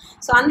மாட்டினான்.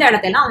 ஸோ அந்த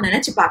இடத்தெல்லாம் அவன்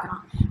நினைச்சு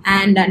பார்க்கறான்.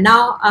 And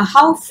now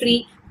how free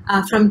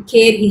from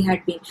care he had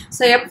been.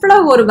 So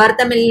எவ்வளவு ஒரு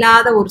வருத்தம்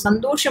இல்லாத ஒரு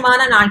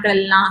சந்தோஷமான நாட்கள்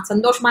எல்லாம்,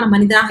 சந்தோஷமான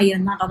மனிதனாக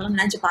இருந்தான், அதெல்லாம்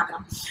நினைச்சு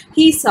பார்க்கறான்.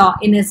 He saw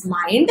in his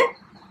mind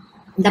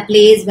the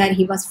place where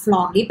he was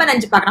flogged. இப்ப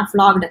நினைச்சு பார்க்கறான்,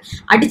 flogged,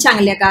 அடிச்சாங்க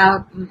இல்லையா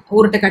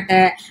உருட்டுக்கட்டை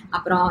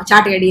அப்புறம்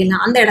சாட்டை அடி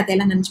எல்லாம், அந்த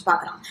இடத்தையெல்லாம் நினைச்சு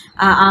பார்க்கறான்.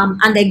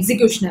 அந்த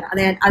எக்ஸிகியூஷனர்,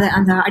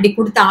 அந்த அடி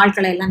கொடுத்த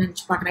ஆட்களை எல்லாம்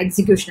நினைச்சு பார்க்கறான்.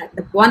 Executioner,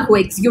 the one who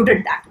executed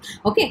that.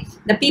 Okay,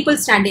 the people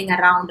standing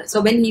around. So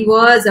when he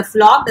was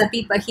flogged, the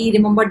people, he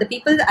remembered the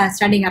people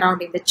standing around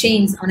him, the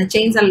chains, on the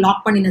chains are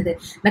locked பண்ணினது,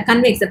 the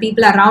convicts, the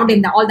people around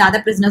him, all the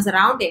other prisoners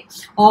around him,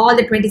 all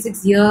the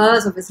 26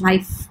 years of his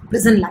life,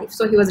 prison life.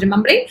 So he was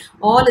remembering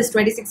all his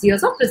 26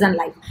 years of prison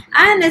life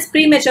and his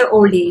premature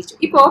old age.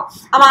 இப்போ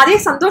அவன் அதே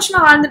சந்தோஷமா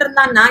வாழ்ந்துட்டு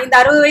இருந்தான்னா இந்த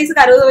 60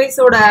 வயசுக்கு 60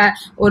 வயசோட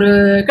ஒரு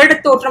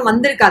கெடுத்தோற்றம்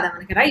வந்திருக்காது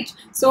அவனுக்கு, ரைட்?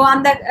 ஸோ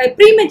அந்த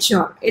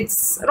ப்ரீமெச்சூர், இட்ஸ்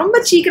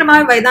ரொம்ப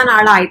சீக்கிரமாவே வயதான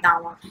ஆளா ஆயிட்டான்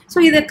அவன். ஸோ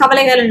இது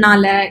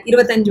கவலைகள்னால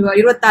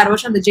 26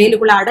 வருஷம் அந்த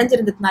ஜெயிலுக்குள்ள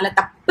அடைஞ்சிருந்ததுனால,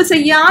 தப்பு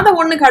செய்யாத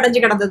ஒண்ணுக்கு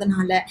அடைஞ்சு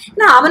கிடந்ததுனால,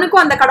 ஏன்னா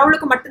அவனுக்கும் அந்த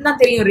கடவுளுக்கு மட்டும்தான்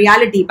தெரியும்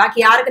ரியாலிட்டி,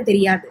 பாக்கி யாருக்கும்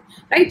தெரியாது,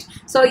 ரைட்?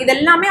 ஸோ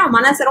இதெல்லாமே அவன்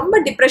மனசு ரொம்ப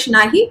டிப்ரெஷன்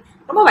ஆகி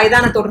ரொம்ப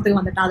வயதான தோற்றத்துக்கு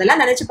வந்துட்டான்.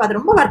 அதெல்லாம் நினைச்சு பார்த்து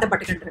ரொம்ப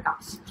வருத்தப்பட்டுக்கிட்டு இருக்கான்.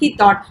 He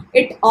thought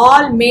it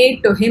all made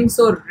to him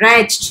so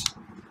wretched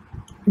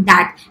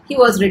that he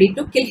was ready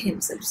to kill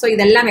himself. So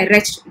இதெல்லாமே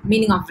wretched,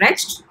 meaning of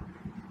wretched.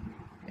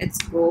 Let's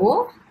go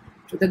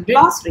to the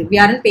glossary. We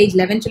are on page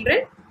 11, children.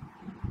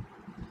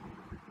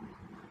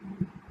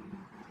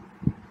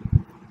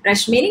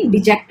 Wretched meaning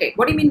dejected.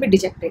 What do you mean by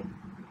dejected?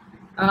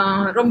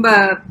 ரொம்ப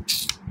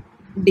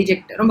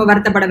dejected, ரொம்ப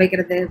வருத்தப்பட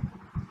வைக்கிறது,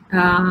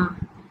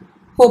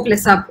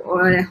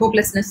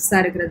 ஹோப்லெஸ்னஸ்ஸா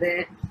இருக்கிறது,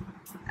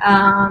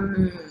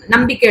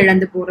 நம்பிக்கை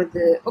இழந்து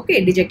போறது. Okay,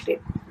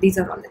 dejected. These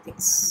are all the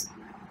things.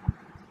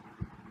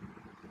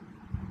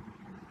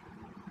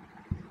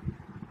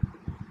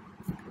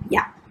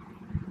 Yeah,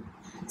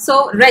 so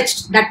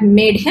wretched, that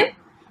made him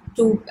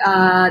to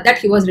that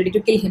he was ready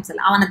to kill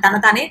himself. அவனை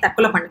தன்னைத்தானே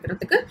தற்கொலை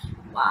பண்ணிக்கிறதுக்கு,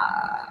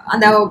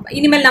 அந்த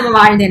இனிமேல் நம்ம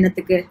வாழ்ந்த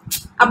எண்ணத்துக்கு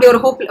அப்படி ஒரு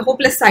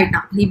ஹோப்லெஸ்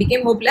ஆயிட்டான். he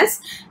became hopeless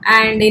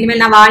and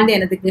இனிமேல் நான் வாழ்ந்த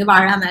எண்ணத்துக்கு,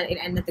 வாழாம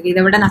எண்ணத்துக்கு,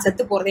 இதை விட நான்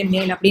செத்து போறதே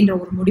மேல் அப்படின்ற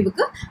ஒரு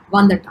முடிவுக்கு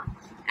வந்துட்டான்.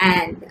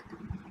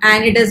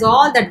 and it is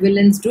all that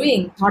villains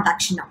doing, thought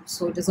action now.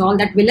 So it is all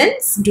that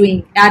villains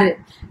doing. யாரு?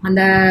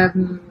 அந்த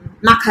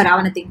Makar,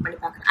 அவனை திங்க் பண்ணி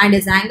பார்க்கறான். And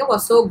his anger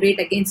was so great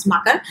against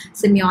Makar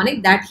Simeonic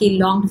that he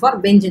longed for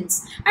vengeance.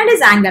 And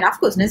his anger, of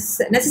course,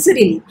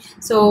 necessarily.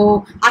 So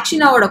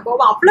அக்ஷினாவோட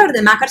கோபம் அவ்வளோ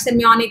இருந்தது. Makar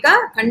Simeonic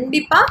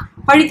கண்டிப்பா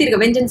பழித்திருக்க,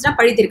 வெஞ்சன்ஸ்னா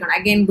பழித்திருக்கணும்.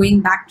 Again going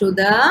back to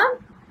the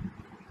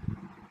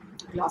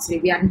glossary.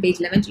 We are on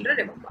page 11, children.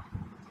 Remember,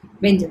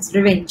 vengeance,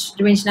 revenge.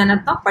 Revenge na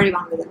அர்த்தம் பழி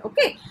வாங்குதல்.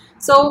 Okay,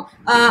 so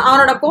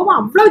அவனோட கோபம்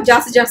அவ்வளோ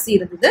ஜாஸ்தி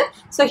இருந்தது.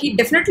 So he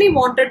definitely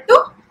wanted to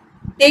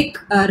take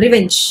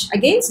revenge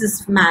against this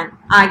man,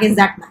 against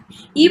that man,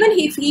 even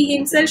if he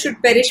himself should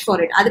perish for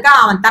it. அதுக்காக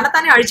அவன்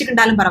தன்னைத்தானே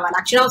அழிச்சுக்கிட்டாலும் பரவாயில்ல,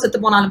 அக்ஷனாவும் செத்து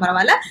போனாலும்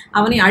பரவாயில்ல,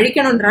 அவனை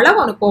அழிக்கணுன்ற அளவு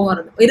அவனுக்கு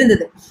கோவம்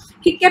இருந்தது.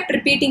 He kept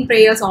repeating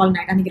prayers all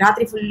night. அன்னைக்கு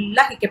ராத்திரி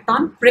ஃபுல்லா he kept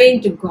on praying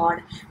to God,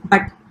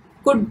 but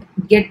could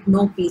get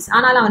no peace.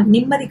 ஆனாலும் அவனுக்கு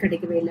நிம்மதி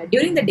கிடைக்கவே இல்லை.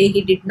 During the day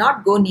he did not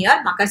go near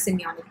Makar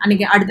Simeonic.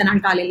 அன்னைக்கு அடுத்த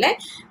நாள் காலையில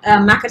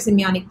Makar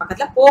Simeonic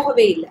பக்கத்துல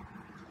போகவே இல்லை.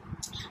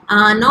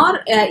 nor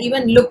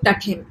even looked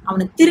at him.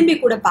 அவனை திரும்பி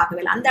கூட பார்க்கவே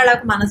இல்லை. அந்த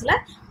அளவுக்கு மனசுல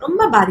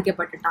ரொம்ப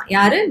பாதிக்கப்பட்டுட்டான்.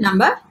 யாரு?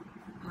 நம்ம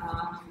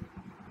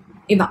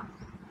இவன்,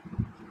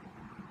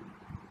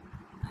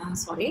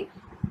 சாரி,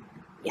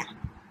 யா,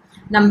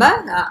 நம்ம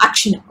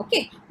Akshana. Okay,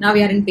 now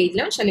we are in page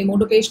 11. Shall we move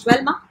to page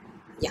 12, ma?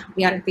 Yeah,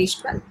 we are in page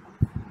 12.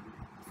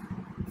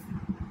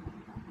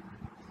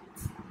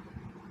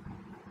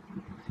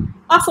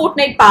 A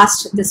fortnight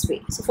passed this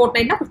way. So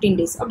fortnight na 15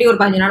 days. அப்படி ஒரு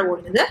 15 நாள்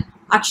ஓடுது.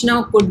 Akshana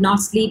could not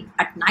sleep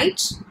at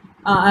night.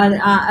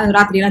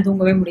 ராத்திரியெல்லாம்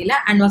தூங்கவே முடியல.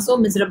 And was so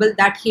miserable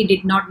that he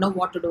did not know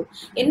what to do.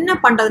 என்ன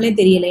பண்றதுனே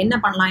தெரியல, என்ன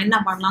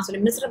பண்ணலாம்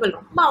சொல்லி மிசரபிள்,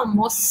 ரொம்ப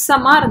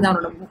மோசமா இருந்த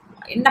அவனோட,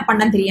 என்ன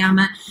பண்ணன்னு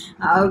தெரியாம,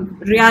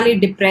 ரியலி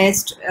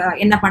டிப்ரெஸ்ட்,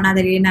 என்ன பண்ணா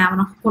தெரியல,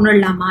 அவனை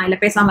கொண்டுடலாமா இல்ல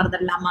பேசாம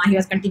இருந்துடலாமா. he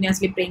was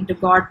continuously praying to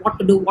God, what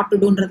to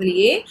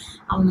doன்றதுலயே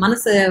அவன்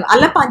மனசு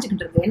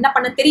அலப்பாஞ்சுக்கிட்டு இருக்கு, என்ன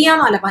பண்ண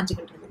தெரியாம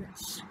அலப்பாஞ்சுக்கிட்டு இருக்கு.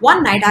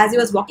 One night as he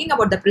was walking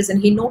about the prison,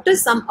 he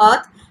noticed some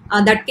earth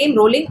that came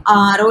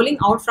rolling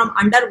out from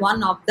under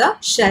one of the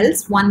shells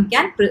on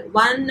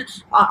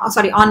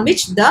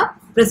which the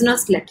prisoner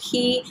slept.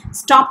 He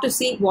stopped to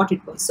see what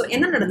it was. So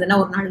enna nadandana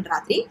or naal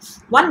rathri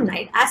one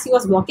night as he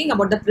was walking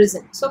about the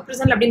prison, so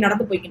prison la appdi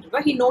nadandu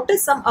poikindruka, he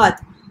noticed some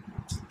earth.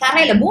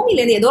 தரையில பூமியில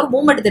இருந்து ஏதோ ஒரு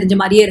movement தெரிஞ்ச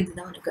மாதிரியே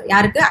இருந்தது அவனுக்கு.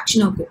 யாருக்கு?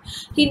 அக்ஷனோக்கு.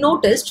 He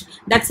noticed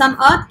that some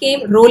earth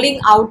came rolling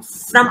out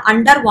from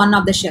under one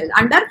of the shells.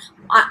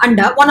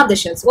 Under one of the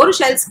shells, ஒரு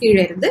ஷெல்ஸ்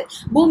கீழே இருந்து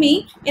பூமி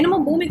என்னமோ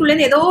பூமிக்குள்ள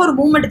இருந்து ஏதோ ஒரு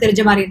மூவ்மெண்ட்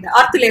தெரிஞ்ச மாதிரி இருந்தது.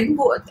 அர்த்ல இருந்து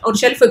ஒரு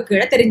ஷெல்ஃபுக்கு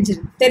கீழே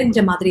தெரிஞ்ச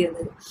மாதிரி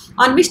இருந்தது.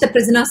 on which the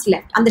prisoners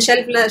slept. அந்த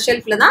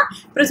ஷெல்ஃப்ல தான்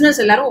prisoners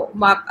எல்லாரும்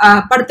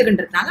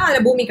படுத்துக்கிட்டு இருக்காங்க.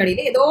 அதுல பூமி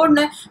கடியில ஏதோ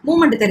ஒன்று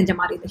மூவ்மெண்ட் தெரிஞ்ச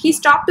மாதிரி இருந்தது. he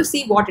stopped to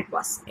see what it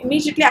was.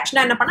 immediately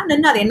Akshana என்ன பண்ணா,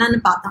 நின்று அது என்னன்னு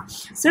பார்த்தான்.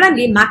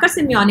 suddenly Makar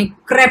Semyonix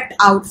crept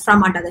out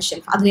from under the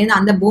shelf. அதுல இருந்து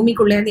அந்த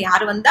பூமிக்குள்ள இருந்து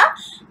யாரு வந்தா?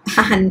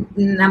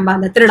 நம்ம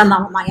அந்த திருடன்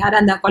தான், யாரு?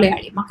 அந்த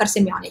கொலையாளி மக்கர்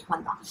செமியானிக்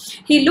வந்தான்.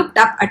 he looked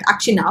up at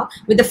Akshinov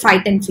with a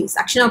frightened face.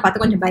 அக்ஷனாவை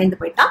பார்த்து கொஞ்சம் பயந்து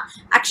போயிட்டான்.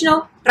 Akshinov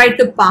tried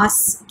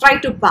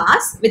to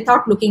pass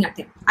without looking at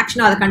him.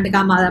 அக்ஷனாவை அதை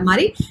கண்டுக்காம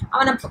மாதிரி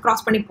அவனை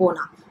கிராஸ் பண்ணி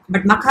போனான்.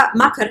 But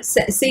Makar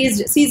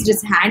seized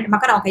his hand.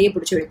 Makar அவன் கையை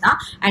பிடிச்சி விட்டான்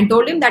and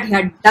told him that he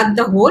had dug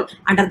the hole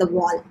under the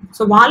wall.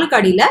 So வாலுக்கு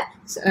அடியில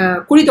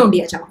குழி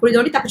தோண்டியாச்சு. குழி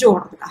தோண்டி தப்பிச்சு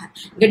ஓடுறதுக்காக.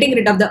 getting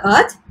rid of the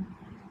earth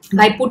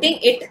by putting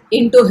it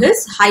into his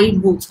high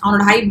boots.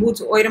 அவனோட ஹை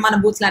பூட்ஸ், உயரமான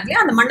பூட்ஸ்லாம் இருக்கு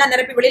இல்லையா, அந்த மண்ணை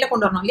நிரப்பி வெளியில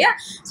கொண்டு வரணும் இல்லையா.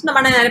 ஸோ அந்த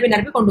மண்ணை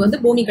நிரப்பி கொண்டு வந்து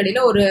பூமி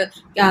கடியில ஒரு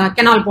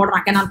கெனால்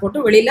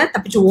போட்டு வெளியில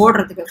தப்பிச்சு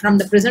ஓடுறதுக்கு, from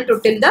the prison to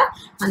till the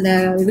அந்த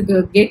இதுக்கு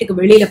கேட்டுக்கு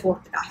வெளியில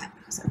போறதுக்காக,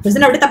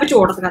 prison விட்டு தப்பிச்சு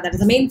ஓடுறதுக்காக. that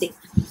is the main thing.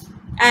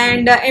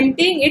 And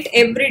emptying it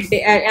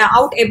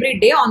out every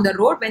day on the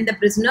road when the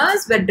prisoners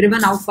were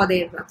driven out for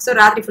their work. So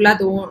ராத்திரி ஃபுல்லா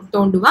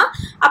தோண்டுவான்,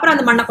 அப்புறம்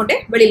அந்த மண்ணை கொண்டே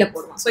வெளியில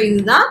போடுவான். ஸோ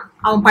இதுதான்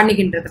அவன்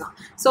பண்ணிக்கிட்டு இருக்கிறான்.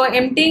 So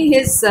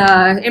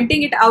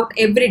emptying it out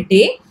every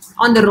day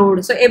on the road.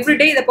 So every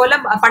day இதை போல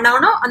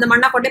பண்ணவனும் அந்த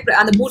மண்ணை கொண்டே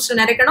அந்த பூட்ஸ்ல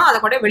நிறைக்கணும், அதை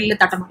கொண்டே வெளியில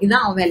தட்டணும்.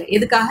 இதுதான் அவன் வேலை.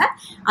 எதுக்காக?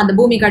 அந்த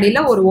பூமி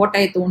கடியில ஒரு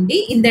ஓட்டையை தோண்டி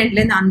இந்த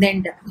எண்ட்ல இருந்து அந்த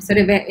எண்ட்,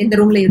 சரி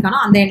எந்த ரூம்ல இருக்கானோ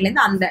அந்த எண்ட்ல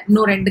இருந்து அந்த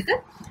இன்னொரு எண்டுக்கு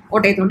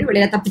ஓட்டையை தோண்டி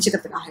வெளியில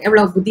தப்பிச்சுக்கிறதுக்காக.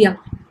 எவ்வளவு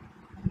புத்தியமா!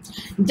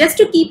 Just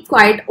keep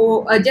quiet,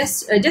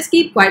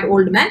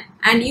 old man,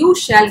 and you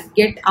shall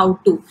get out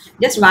too.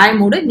 Just வாய்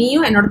மூடு,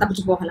 நீயும் என்னோட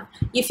தப்பிச்சு போகலாம்.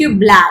 If you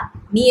blab,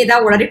 நீ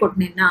ஏதாவது உளறி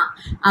கொட்டினேன்னா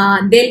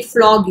they'll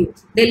flog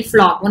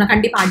உன்னை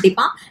கண்டிப்பா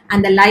அடிப்பான்.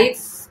 and the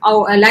life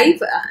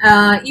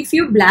if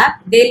you blab,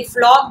 they'll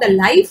flog the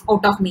life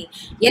out of me.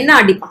 என்ன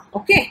அடிப்பான்?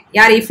 ஓகே,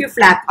 யார்? if you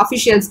flap,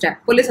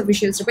 police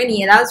officials போய் நீ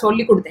ஏதாவது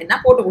சொல்லி கொடுத்தேன்னா,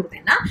 போட்டு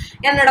கொடுத்தேன்னா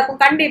என்ன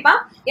நடக்கும்? கண்டிப்பா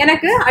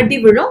எனக்கு அடி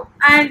விழும்.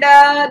 and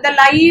the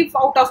life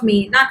out of me,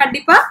 நான்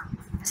கண்டிப்பா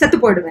செத்து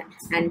போயிடுவேன்.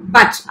 and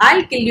but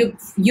I'll kill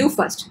you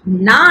first.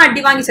 நான்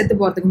அடி வாங்கி செத்து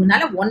போறதுக்கு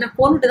முன்னால உன்னை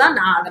கொண்டுட்டு தான்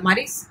நான் அதை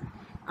மாதிரி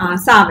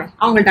சாவேன்,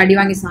 அவங்கள்ட்ட அடி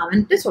வாங்கி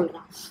சாவேன்ட்டு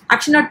சொல்றான்.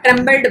 Akshana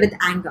trembled with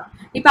anger.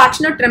 இப்ப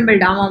Akshana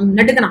trembled, அவன்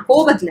நடுங்கினான்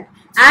கோபத்துல.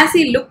 as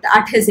he looked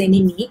at his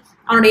enemy,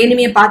 அவனோட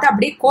எனிமியை பார்த்து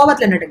அப்படியே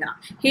கோபத்துல நடுங்கிறான்.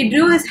 he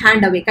drew his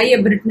hand away, கையை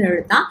பிரிட்னு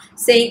எழுத்தான்,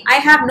 saying I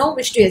have no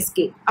wish to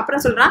escape.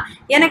 அப்புறம் சொல்றான்,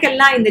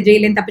 எனக்கெல்லாம் இந்த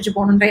ஜெயிலேருந்து தப்பிச்சு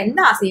போகணுன்ற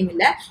எந்த ஆசையும்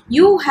இல்லை.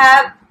 you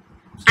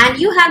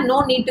have no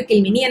need to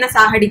kill me. நீ என்ன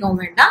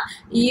சாகடிக்கவும் வேண்டாம்.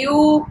 you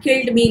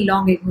killed me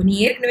long ago. நீ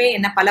ஏற்கனவே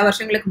என்ன பல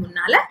வருஷங்களுக்கு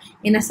முன்னால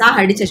என்ன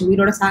சாகடிச்சாச்சு,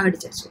 உயிரோட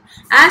சாகடிச்சாச்சு.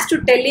 as to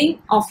telling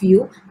of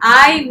you,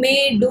 I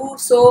may do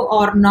so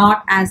or not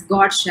as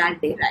God shall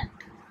direct.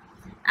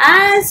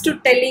 as to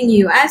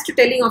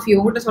telling of you,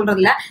 உங்கள்கிட்ட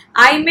சொல்றதுல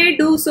I may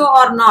do so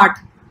or not.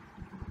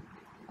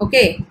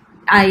 Okay,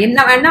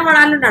 என்ன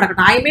வேணாலும்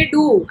நடக்கட்டும்.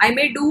 I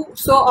may do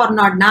so or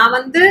not. நான்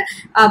வந்து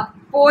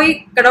போய்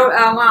கடவுள்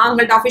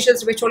அவங்கள்ட்ட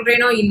ஆஃபீஷியல்ஸ் போய்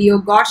சொல்றேனோ இல்லையோ,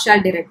 God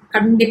shall direct.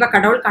 கண்டிப்பா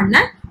கடவுள்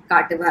கண்ணை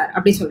காட்டுவார்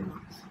அப்படி சொல்லுவான்.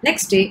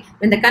 next day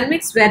when the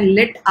convicts were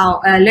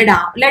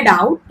led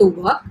out to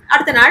work,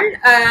 அடுத்த நாள்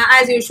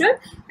as usual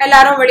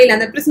எல்லாரும் வெளியில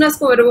அந்த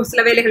பிரிசனர்ஸ்க்கு ஒரு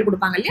சில வேலைகள்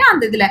கொடுப்பாங்க இல்லையா,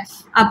 அந்த இதுல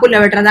புல்ல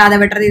வெட்டுறது, அதை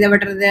வெட்டுறது, இதை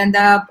வெட்டுறது, அந்த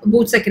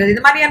பூட்ஸ் வைக்கிறது,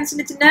 இது மாதிரியான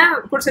சின்ன சின்ன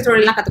குடிசை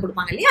தொழில் எல்லாம் கத்து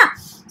கொடுப்பாங்க இல்லையா.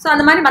 சோ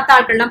அந்த மாதிரி மத்த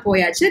ஆட்கள்லாம்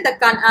போயாச்சு.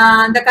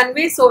 the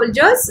convey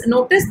soldiers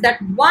noticed that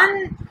one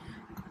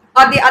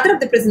or the other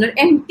of the prisoner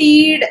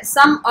emptied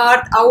some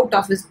earth out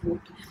of his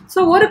boot. So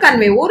ஒரு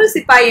கன்வே, ஒரு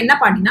சிப்பாய் என்ன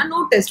பண்ணினா,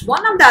 noticed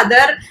one of the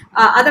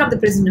other of the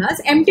prisoners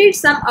emptied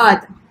some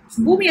earth.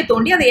 பூமியை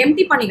தோண்டி அதை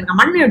empty பண்ணிக்கிறான்,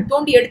 மண்ணை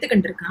தோண்டி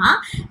எடுத்துக்கிட்டு இருக்கான்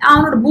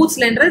அவனோட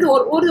பூட்ஸ்லன்றது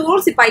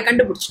ஒரு சிப்பாய்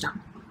கண்டுபிடிச்சிட்டான்.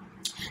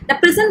 The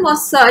prison was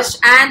searched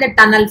and the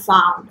tunnel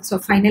found. So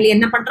finally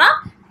என்ன பண்றான்?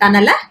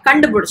 டனலை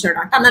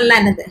கண்டுபிடிச்சிடான். டனல்ல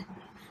என்னது?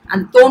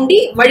 அந்த தோண்டி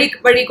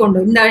வழி கொண்டு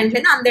இந்த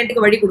எண்ட்லேருந்து அந்த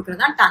எண்டுக்கு வழி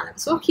கொடுக்கறது தான் tunnel.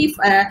 So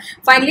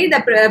finally the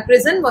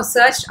prison was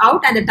searched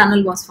out and the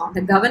tunnel was found.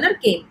 The governor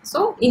came, so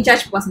in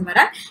charge person வர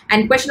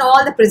and questioned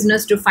all the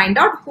prisoners to find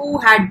out who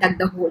had dug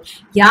the hole.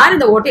 யார்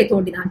இந்த ஓட்டையை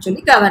தோண்டினான்னு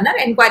சொல்லி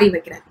governor enquiry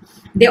வைக்கிறார்.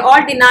 They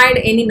all denied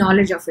any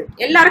knowledge of it.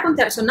 எல்லாருக்கும்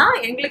சொன்னா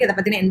எங்களுக்கு இதை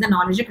பத்தின எந்த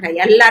நாலேஜும்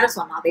கிடையாது, எல்லாரும்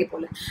சொன்னா. அதே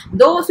போல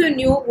those who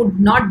knew would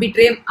not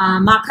betray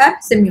Makar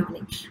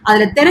Semyonix.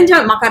 அதுல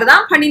தெரிஞ்ச மக்கர்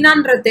தான்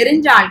பண்ணினான்ற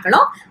தெரிஞ்ச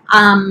ஆட்களும்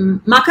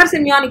மக்கர்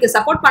செமியானிக்கு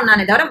சப்போர்ட்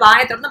பண்ணானே தவிர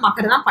வாயை திறந்து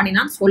மக்கர் தான்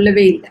பண்ணினான்னு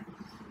சொல்லவே இல்லை.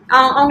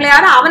 அவங்களை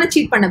யாரும் அவனை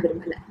சீட் பண்ண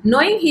விரும்பல.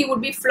 knowing he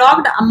would be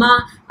flogged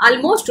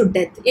almost to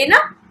death. ஏன்னா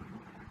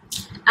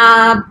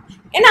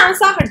ஏன்னா அவன்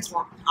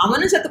சாகடிச்சிருவான்,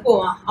 அவனும் செத்து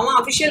போவான், அவன்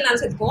அஃபிஷியல்னால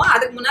செத்து போவான்,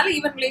 அதுக்கு முன்னால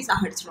இவங்களையும்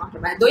சாகடிச்சிருவான்.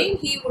 Though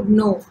he would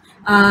know,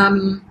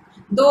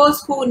 those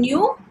who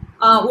knew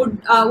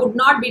would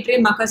not betray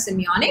Makar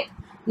Semyonix,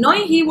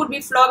 knowing he would be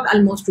flogged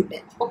almost to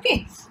death. Okay.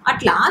 At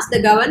last, the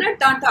governor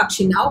turned to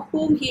Akshinov,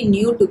 whom he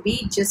knew to be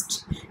just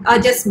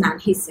man.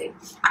 He said,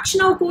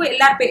 "Akshinov ko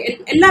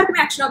ellarkume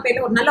Akshinov pele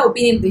or nalla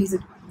opinion the he's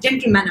a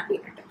gentleman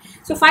appeared."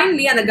 So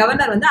finally, the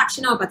governor வந்து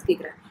Akshinov பத்தி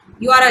கேக்குறார்.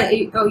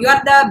 You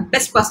are the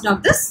best person of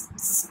this.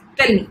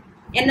 Tell me,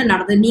 என்ன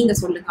நடந்தது நீங்க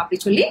சொல்லுங்க அப்படி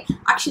சொல்லி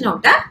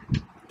Akshinovட்ட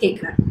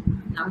கேக்குறார்.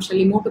 Now shall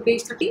we move to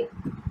page 13?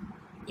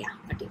 Yeah,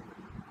 13.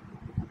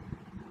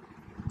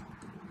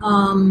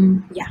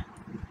 Yeah.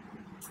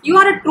 You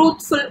are a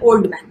truthful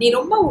old man. நீ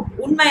ரொம்ப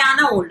உண்மையான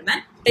old man.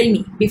 Tell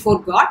me before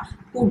God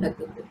who dug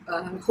the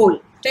hole.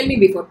 Tell me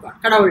before God.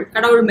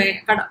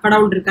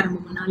 கடவுள் இருக்க நம்ம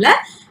முன்னால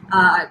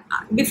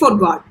before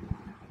God.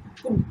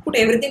 Put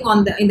everything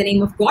in the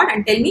name of God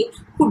and tell me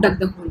who dug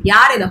the hole.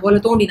 யார் இந்த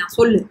ஹோலை தோண்டினா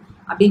சொல்லு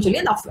அப்படின்னு சொல்லி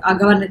அந்த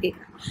கவர்னர்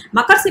கேட்கிறார்.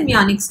 Makar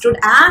Semyonix stood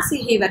as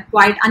he were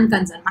quite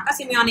unconcerned. Makar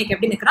Semyonix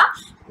எப்படி நிற்கிறான்?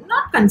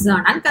 Not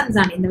concerned,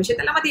 unconcerned. இந்த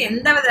விஷயத்துல பத்தி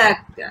எந்தவித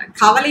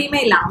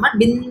கவலையுமே இல்லாம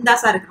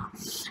பிந்தாசா இருக்கிறான்.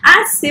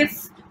 As if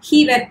he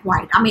were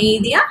quiet,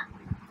 அமைதியா,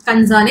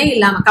 கன்சர்னே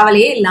இல்லாம,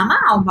 கவலையே இல்லாம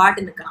அவன்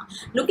பாட்டு நிற்கிறான்.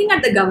 Looking at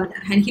the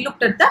governor, and he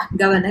looked at the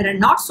governor and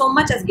not so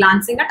much as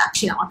glancing at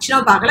Akshinov.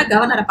 Akshinov பார்க்கல,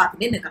 கவர்னரை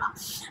பார்த்துட்டே நிற்கிறான்.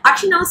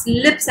 Akshinov's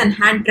lips and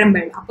hand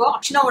trembled. அப்போ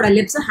அக்ஷினோட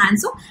லிப்ஸும்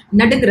ஹேண்ட்ஸும்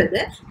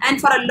நடுங்கிறது. And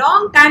for a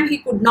long time he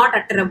could not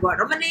utter a word.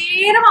 ரொம்ப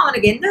நேரம்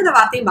அவனுக்கு எந்த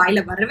வார்த்தையும்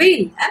வாயில வரவே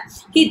இல்லை.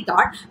 He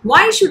thought,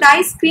 why should I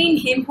screen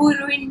him who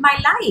ruined my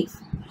life?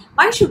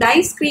 Why should I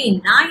screen?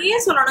 நான்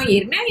ஏன் சொல்லணும்?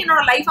 ஏற்கனவே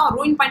என்னோட லைஃப் அவன்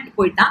ரூயின் பண்ணிட்டு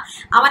போயிட்டான்,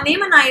 அவன்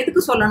நேம நான்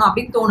எதுக்கு சொல்லணும்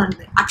அப்படின்னு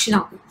தோணுது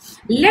அக்ஷினாவுக்கு.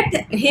 Let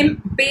him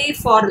pay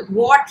for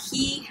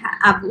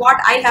what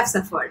I have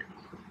suffered.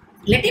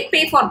 Let him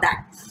pay for that.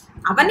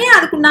 அவனே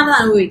அதுக்குண்டானதை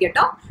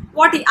அனுபவிக்கட்டும்.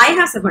 What I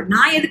have suffered,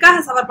 நான்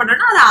எதுக்காக சஃபர்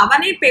பண்றேன்னா அதை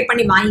அவனே பே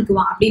பண்ணி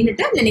வாங்கிக்குவான்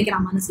அப்படின்னுட்டு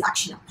நினைக்கிறான் மனசுல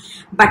அக்ஷினா.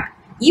 But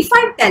if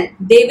I tell,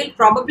 they will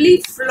probably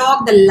flog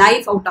the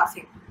life out of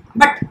him.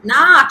 But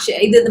நான்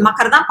இது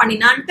மக்கர் தான்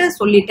பண்ணினான்ட்டு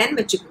சொல்லிட்டேன்னு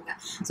வச்சுக்கோங்க.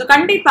 ஸோ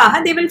கண்டிப்பாக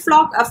they will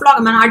flog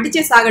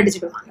அடிச்சே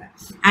சாகடிச்சிடுவாங்க.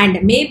 And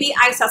maybe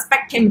I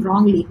suspect him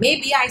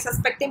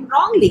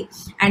wrongly.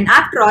 And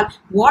after all,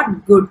 what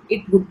good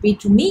it would be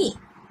to me?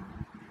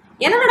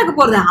 என்ன நடக்க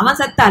போறது? அவன்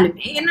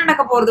செத்தாலுமே என்ன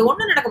நடக்க போறது?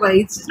 ஒன்னும் நடக்க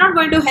போறது. It's not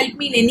going to help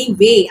me in any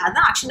way.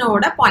 அதான்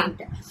அக்ஷினோட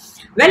point.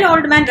 Well,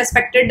 old man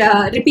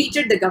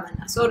repeated the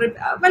governor. So,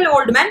 well,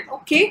 old man,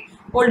 okay,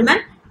 old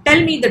man,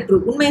 tell me the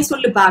truth. உண்மையை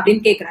சொல்லுப்பா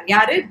அப்படின்னு கேட்கிறாங்க.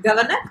 யாரு?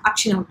 Governor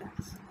அக்ஷினோட்ட.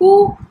 Who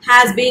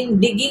has been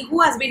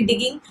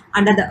digging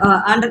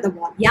under the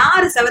wall?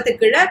 யாரு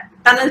செவத்துக்கு கீழே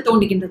tunnel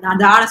தோண்டிக்கின்றது?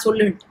 அந்த ஆளை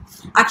சொல்லுன்ட்டு.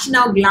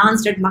 Akshinov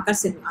glanced at Makar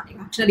Semyonix.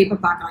 அக்ஷனர் இப்ப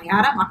பார்க்கலாம்.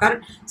 யாரா? Makar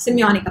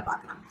Semyonix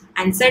பார்க்கலாம்.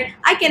 And said,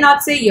 I cannot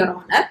say, Your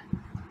Honor.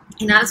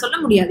 என்னால சொல்ல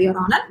முடியாது, Your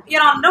Honor.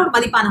 Your Honor ஒரு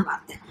மதிப்பான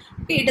வார்த்தை.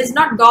 Okay, it is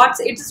not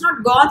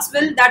God's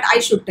will that I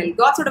should tell.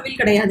 God's will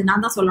கிடையாது,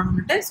 நான் தான்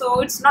சொல்லணும்னுட்டு. So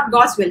it's not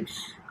God's will.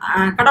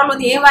 கடவுள்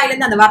வந்து ஏன்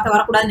வாயிலேருந்து அந்த வார்த்தை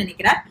வரக்கூடாதுன்னு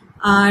நினைக்கிறார்.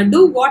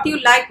 Do what you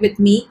like with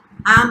me.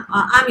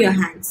 I'm your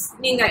hands.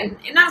 நீங்க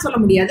என்ன சொல்ல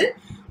முடியாது.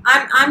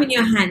 I'm in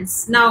your hands.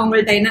 நான்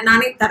உங்கள்ட்ட என்ன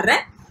நானே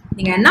தர்றேன்,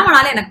 நீங்க என்ன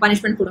வேணாலும் எனக்கு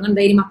பனிஷ்மெண்ட் கொடுங்கன்னு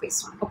தைரியமா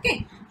பேசுவான். Okay.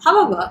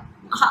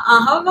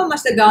 However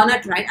much the governor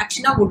tried,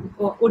 Akshinov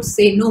would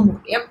say no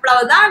more.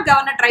 எவ்வளவுதான்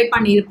கவர்னர் ட்ரை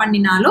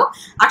பண்ணினாலும்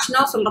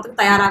அக்ஷினவ்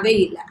சொல்றதுக்கு தயாராகவே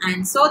இல்லை.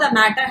 And so the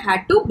matter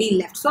had to be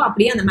left. So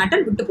அப்படியே அந்த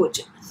மேட்டர்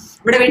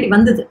விட வேண்டி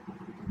வந்தது.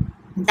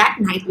 That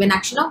night when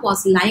Akshinov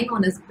was lying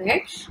on his bed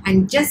and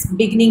just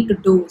beginning to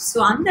doze. So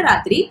அந்த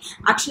ராத்திரி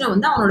அக்ஷினவ்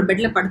வந்து அவனோட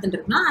பெட்ல படுத்துட்டு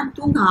இருந்தான் and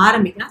தூங்க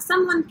ஆரம்பிக்கிறான்.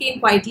 Someone came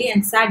quietly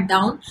and sat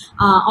down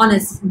on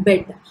his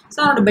bed. So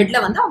அவனோட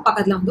பெட்ல வந்து அவன்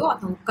பக்கத்துல வந்து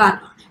அவன்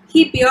உட்கார்றான்.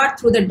 He peered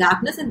through the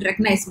darkness and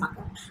recognized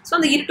Makar. So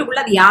அந்த இருட்டுக்குள்ள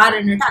அது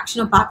யாருன்னுட்டு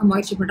அக்ஷினவ் பார்க்க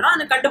முயற்சி பண்றான்.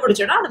 அதை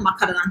கண்டுபிடிச்சிடறான், அது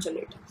மக்கர் தான்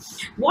சொல்லிட்டு.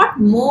 What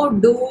more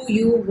do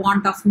you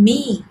want of me?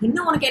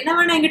 இன்னும் உனக்கு என்ன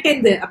வேணும் என்கிட்ட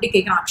இருந்து அப்படி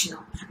கேட்கிறான்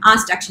அக்ஷினவ்.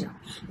 Asked Akshinov.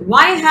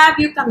 Why have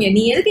you come here?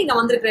 நீ எதுக்கு இங்க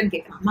வந்திருக்கிறேன்னு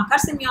கேட்கிறான். Makar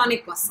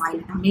Semyonix was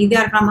silent. அமைதியா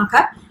இருக்கிறான்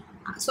மக்கர்.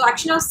 So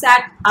Akshinov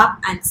sat up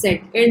and said,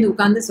 எழுந்து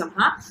உட்கார்ந்து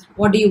சொல்றான்,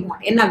 what do you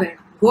want? என்ன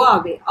வேணும்? Go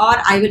away or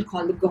I will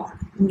call the God.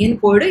 இங்கேன்னு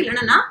போயிடு,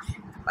 இல்லைன்னா நான்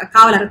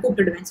காவலரை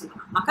கூப்பிட்டுடுவேன்னு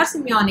சொல்றான். Makar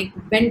Semyonix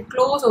bent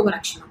close over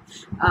Akshinov.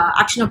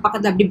 Akshinov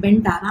பக்கத்துல அப்படி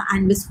bent ஆறான்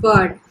and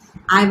whispered,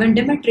 Ivan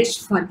Dimitrich,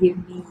 forgive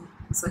me.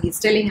 So he's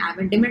telling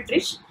Ivan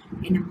Dimitrich,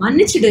 என்ன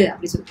மன்னிச்சிடு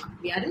அப்படி சொல்றான்.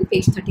 We are in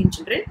page 13,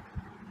 children.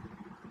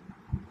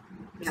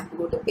 We have to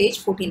go to page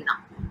 14 now.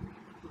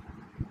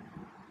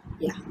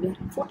 Yeah, we are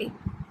in 14.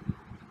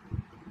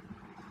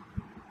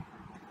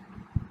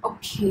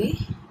 Okay.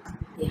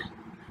 Yeah.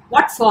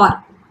 What for?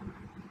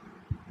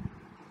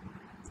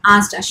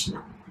 Asked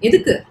Akshinov.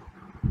 எதுக்கு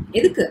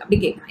அப்படி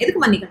கேட்கறான்.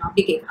 எதுக்கு மன்னிக்கணும்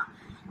அப்படி கேட்கறான்.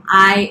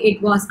 It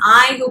was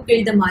I who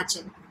killed the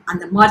merchant.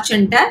 அந்த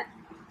மர்ச்சண்ட்டை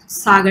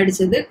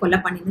சாகடிச்சது, கொலை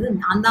பண்ணினது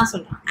நான் தான்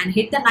சொல்றான். And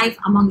hid the knife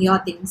among your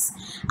things.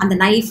 அந்த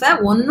நைஃபை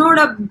உன்னோட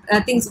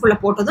திங்ஸ்குள்ள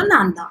போட்டதும்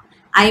நான் தான்.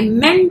 I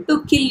meant to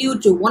kill you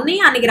too.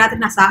 உன்னையும் அன்னைக்கு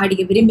ராத்திரி நான்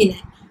சாகடிக்க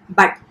விரும்பினேன்.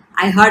 But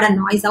I heard a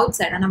noise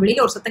outside. And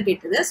வெளியில ஒரு சத்தம்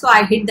கேட்டது. So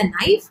I hid the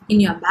knife in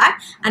your bag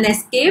and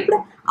escaped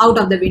out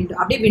of the window.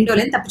 அப்படியே விண்டோல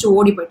இருந்து தப்பிச்சு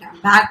ஓடி போயிட்டேன்.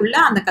 பேக் உள்ள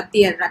அந்த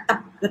கத்திய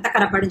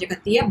ரத்தக்கரை படிஞ்ச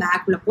கத்திய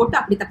பேக் உள்ள போட்டு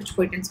அப்படி தப்பிச்சு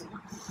போயிட்டேன்னு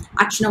சொல்றான்.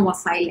 Akshina was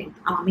silent.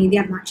 அவன்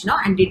அமைதியா இருந்தான் Akshina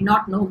and did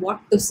not know what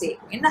to say.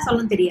 என்ன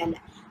சொல்லணும் தெரியல.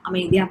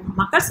 அமைதியா இருந்தான்.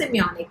 Makar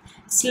Semyonich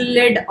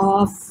slid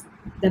off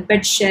the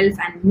bed shelf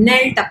and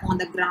knelt upon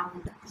the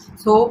ground.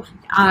 So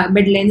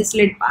bedல இருந்து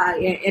slid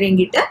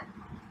இறங்கிட்டு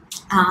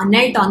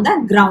knelt on the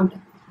ground.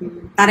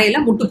 தரையில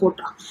முட்டு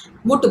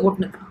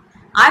போட்டு நிற்கிறான்.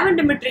 Ivan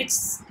Dmitrich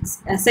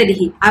said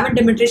he. Ivan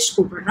Dmitrich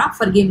கூப்பிடுறான்,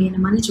 forgive me,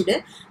 என்னை மன்னிச்சுடு,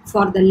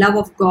 for the love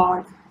of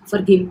God,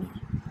 forgive me,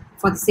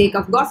 for the sake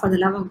of God, for the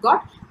love of God,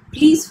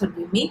 please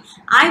forgive me.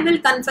 I will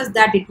confess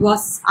that it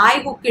was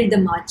I who killed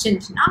the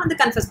merchant. நான் வந்து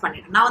confess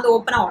பண்ணிடுறேன், நான் வந்து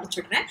ஓப்பனாக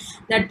உடைச்சிடுறேன்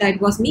that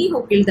it was me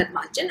who killed that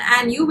merchant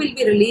and you will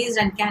be released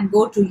and can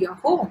go to your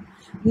home.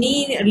 நீ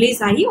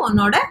release ஆகி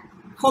உன்னோட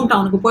home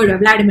டவுனுக்கு போயிடுவேன்,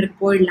 விளாடிமிருக்கு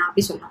போயிடலாம்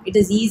அப்படி சொல்கிறான். It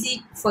is easy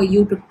for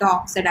you to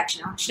talk set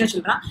Akshana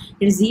சொல்கிறான்.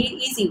 இட் இஸ்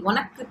ஈஸி,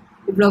 உனக்கு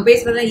இவ்வளோ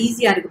பேசுறது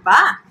ஈஸியாக இருக்குப்பா,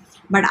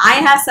 but I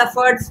have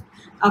suffered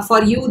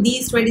for you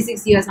these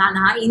 26 years.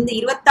 ஆனால் இந்த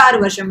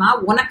 26 வருஷமா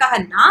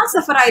உனக்காக நான்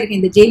சஃபர் ஆயிருக்கேன்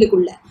இந்த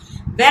ஜெயிலுக்குள்ள.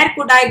 வேர்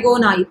குட் ஐ கோ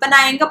நான்? இப்போ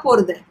நான் எங்கே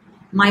போகிறது?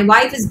 மை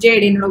வைஃப் இஸ்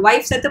டெட், என்னோட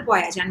வைஃப் செத்து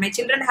போயாச்சு. And my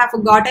children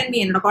have cotton me,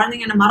 என்னோட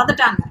குழந்தைங்க என்னை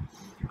மறந்துட்டாங்க.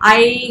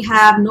 I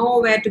have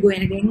nowhere to go,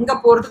 எனக்கு எங்கே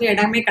போகிறதுக்கு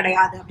இடமே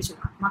கிடையாது அப்படி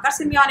சொல்கிறான். Makar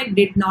Semyonich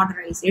did not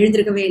rise,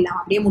 எழுந்திருக்கவே இல்லை,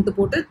 அப்படியே முட்டு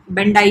போட்டு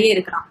பெண்டாயே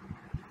இருக்கிறான்.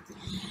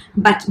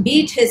 But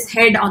beat his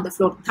head on the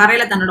floor,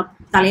 தரையில் தன்னோட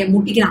தலையை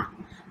முட்டிக்கிறான்.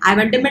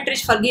 Ivan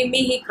Dmitrich, forgive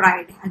me, he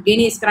cried. Again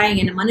he is crying,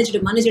 என்னை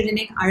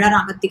மன்னிச்சுட்டு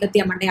அழறான்,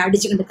 கத்தி மண்டையை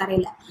அடிச்சுக்கிட்டு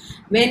தரையில்.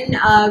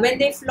 When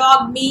they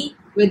flogged me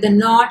with the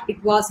knot, it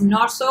was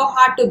not so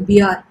hard to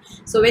bear.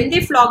 So when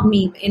they flogged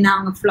me, என்ன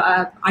அவங்க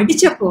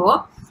அடிச்சப்போ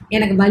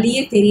எனக்கு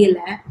வலியே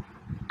தெரியல.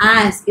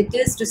 As it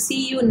is to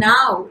see you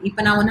now,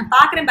 இப்போ நான் உன்னை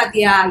பார்க்குறேன்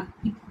பார்த்தியா,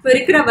 இப்போ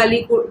இருக்கிற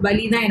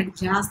வலி தான் எனக்கு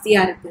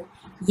ஜாஸ்தியாக இருக்குது.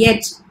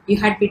 Yet you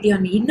had pity on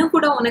me, இன்னும்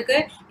கூட உனக்கு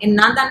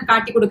நான் தான்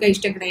காட்டி கொடுக்க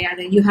இஷ்டம்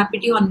கிடையாது. You have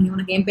pity on me,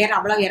 உனக்கு என் பேர்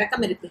அவ்வளோ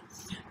இறக்கம் இருக்கு.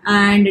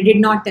 And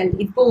did not tell,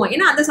 இப்போ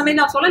ஏன்னா அந்த சமயம்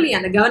நான் சொல்லலையே,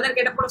 அந்த கவர்னர்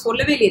கேட்ட கூட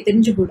சொல்லவே இல்லையே,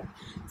 தெரிஞ்சு கூட.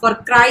 For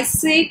Christ's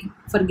sake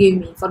forgive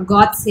me, for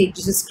God's sake,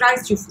 Jesus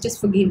Christ, you just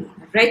forgive me,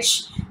 wretch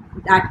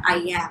that I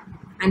am.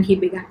 And he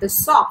began to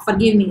sob,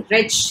 forgive me,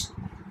 wretch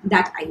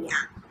that I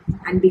am,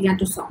 and began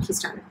to sob. He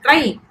started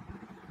crying.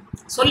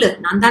 Sollu,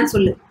 nandan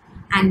sollu,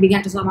 and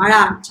began to sob. Ala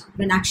arambicha.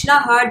 When Akshina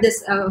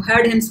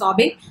heard him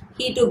sobbing,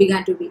 he too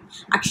began to weep.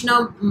 Akshina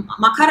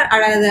Makar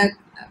alada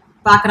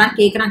paakran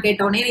kekran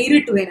ketone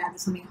irrittu vera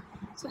adu samaya.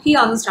 So he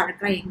also started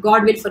crying.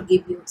 God will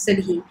forgive you, said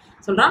he.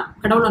 Solran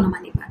kadavul unna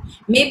manipar.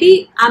 Maybe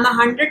I'm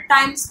 100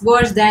 times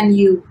worse than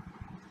you.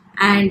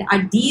 And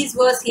at these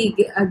words he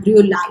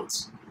grew light,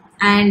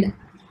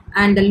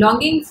 and the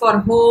longing for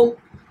home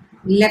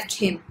left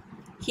him.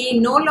 He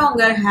no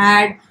longer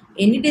had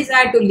any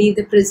desire to leave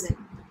the prison,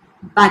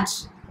 but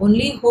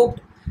only hoped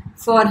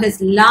for his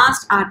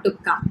last hour to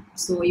come.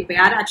 So, இப்போ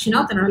யார்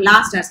ஆக்சுவலா தன்னோட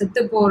last hour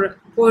செத்து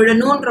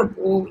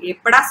போயிடணுன்றப்போ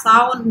எப்படா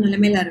சாவுன்னு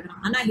நிலைமையில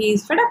இருக்கிறான். ஆனால் he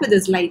is fed up with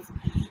his life,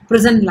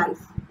 prison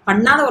life.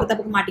 பண்ணாத ஒரு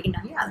தப்புக்கு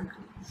மாட்டிக்கிட்டாங்க அதனால.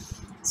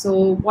 So,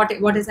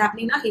 what is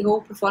happening now? He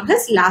hoped for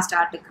his last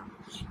hour to come.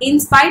 In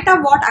spite of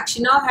what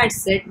Akshina had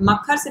said,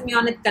 Makar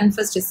Semyonich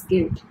confessed his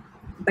guilt.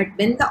 But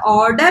when the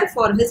order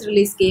for his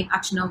release came,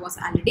 Akshina was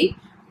already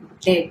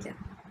dead.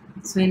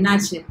 So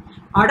என்னாச்சு?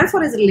 Order for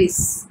his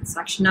release. So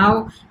Akshina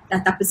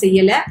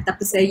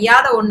தப்பு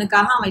செய்யாத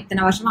ஒண்ணுக்காக அவன்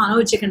இத்தனை வருஷமா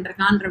அனுபவிச்சுக்கிட்டு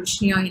இருக்கான்ற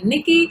விஷயம்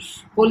இன்னைக்கு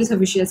police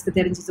அஃபிஷியல்ஸ்க்கு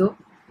தெரிஞ்சதோ,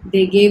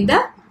 they gave the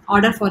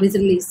order for his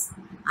release.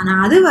 ஆனா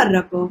அது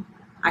வர்றப்போ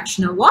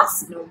Akshina was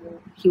no more.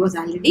 He was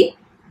already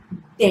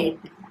dead.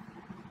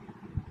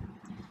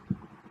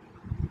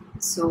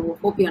 So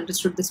hope you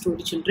understood the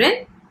story, children.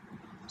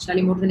 Shall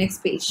we move to the next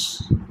page?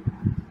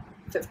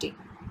 15.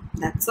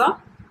 That's all.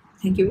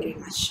 Thank you very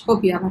much.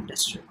 Hope you have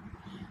understood.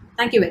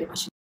 Thank you very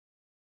much.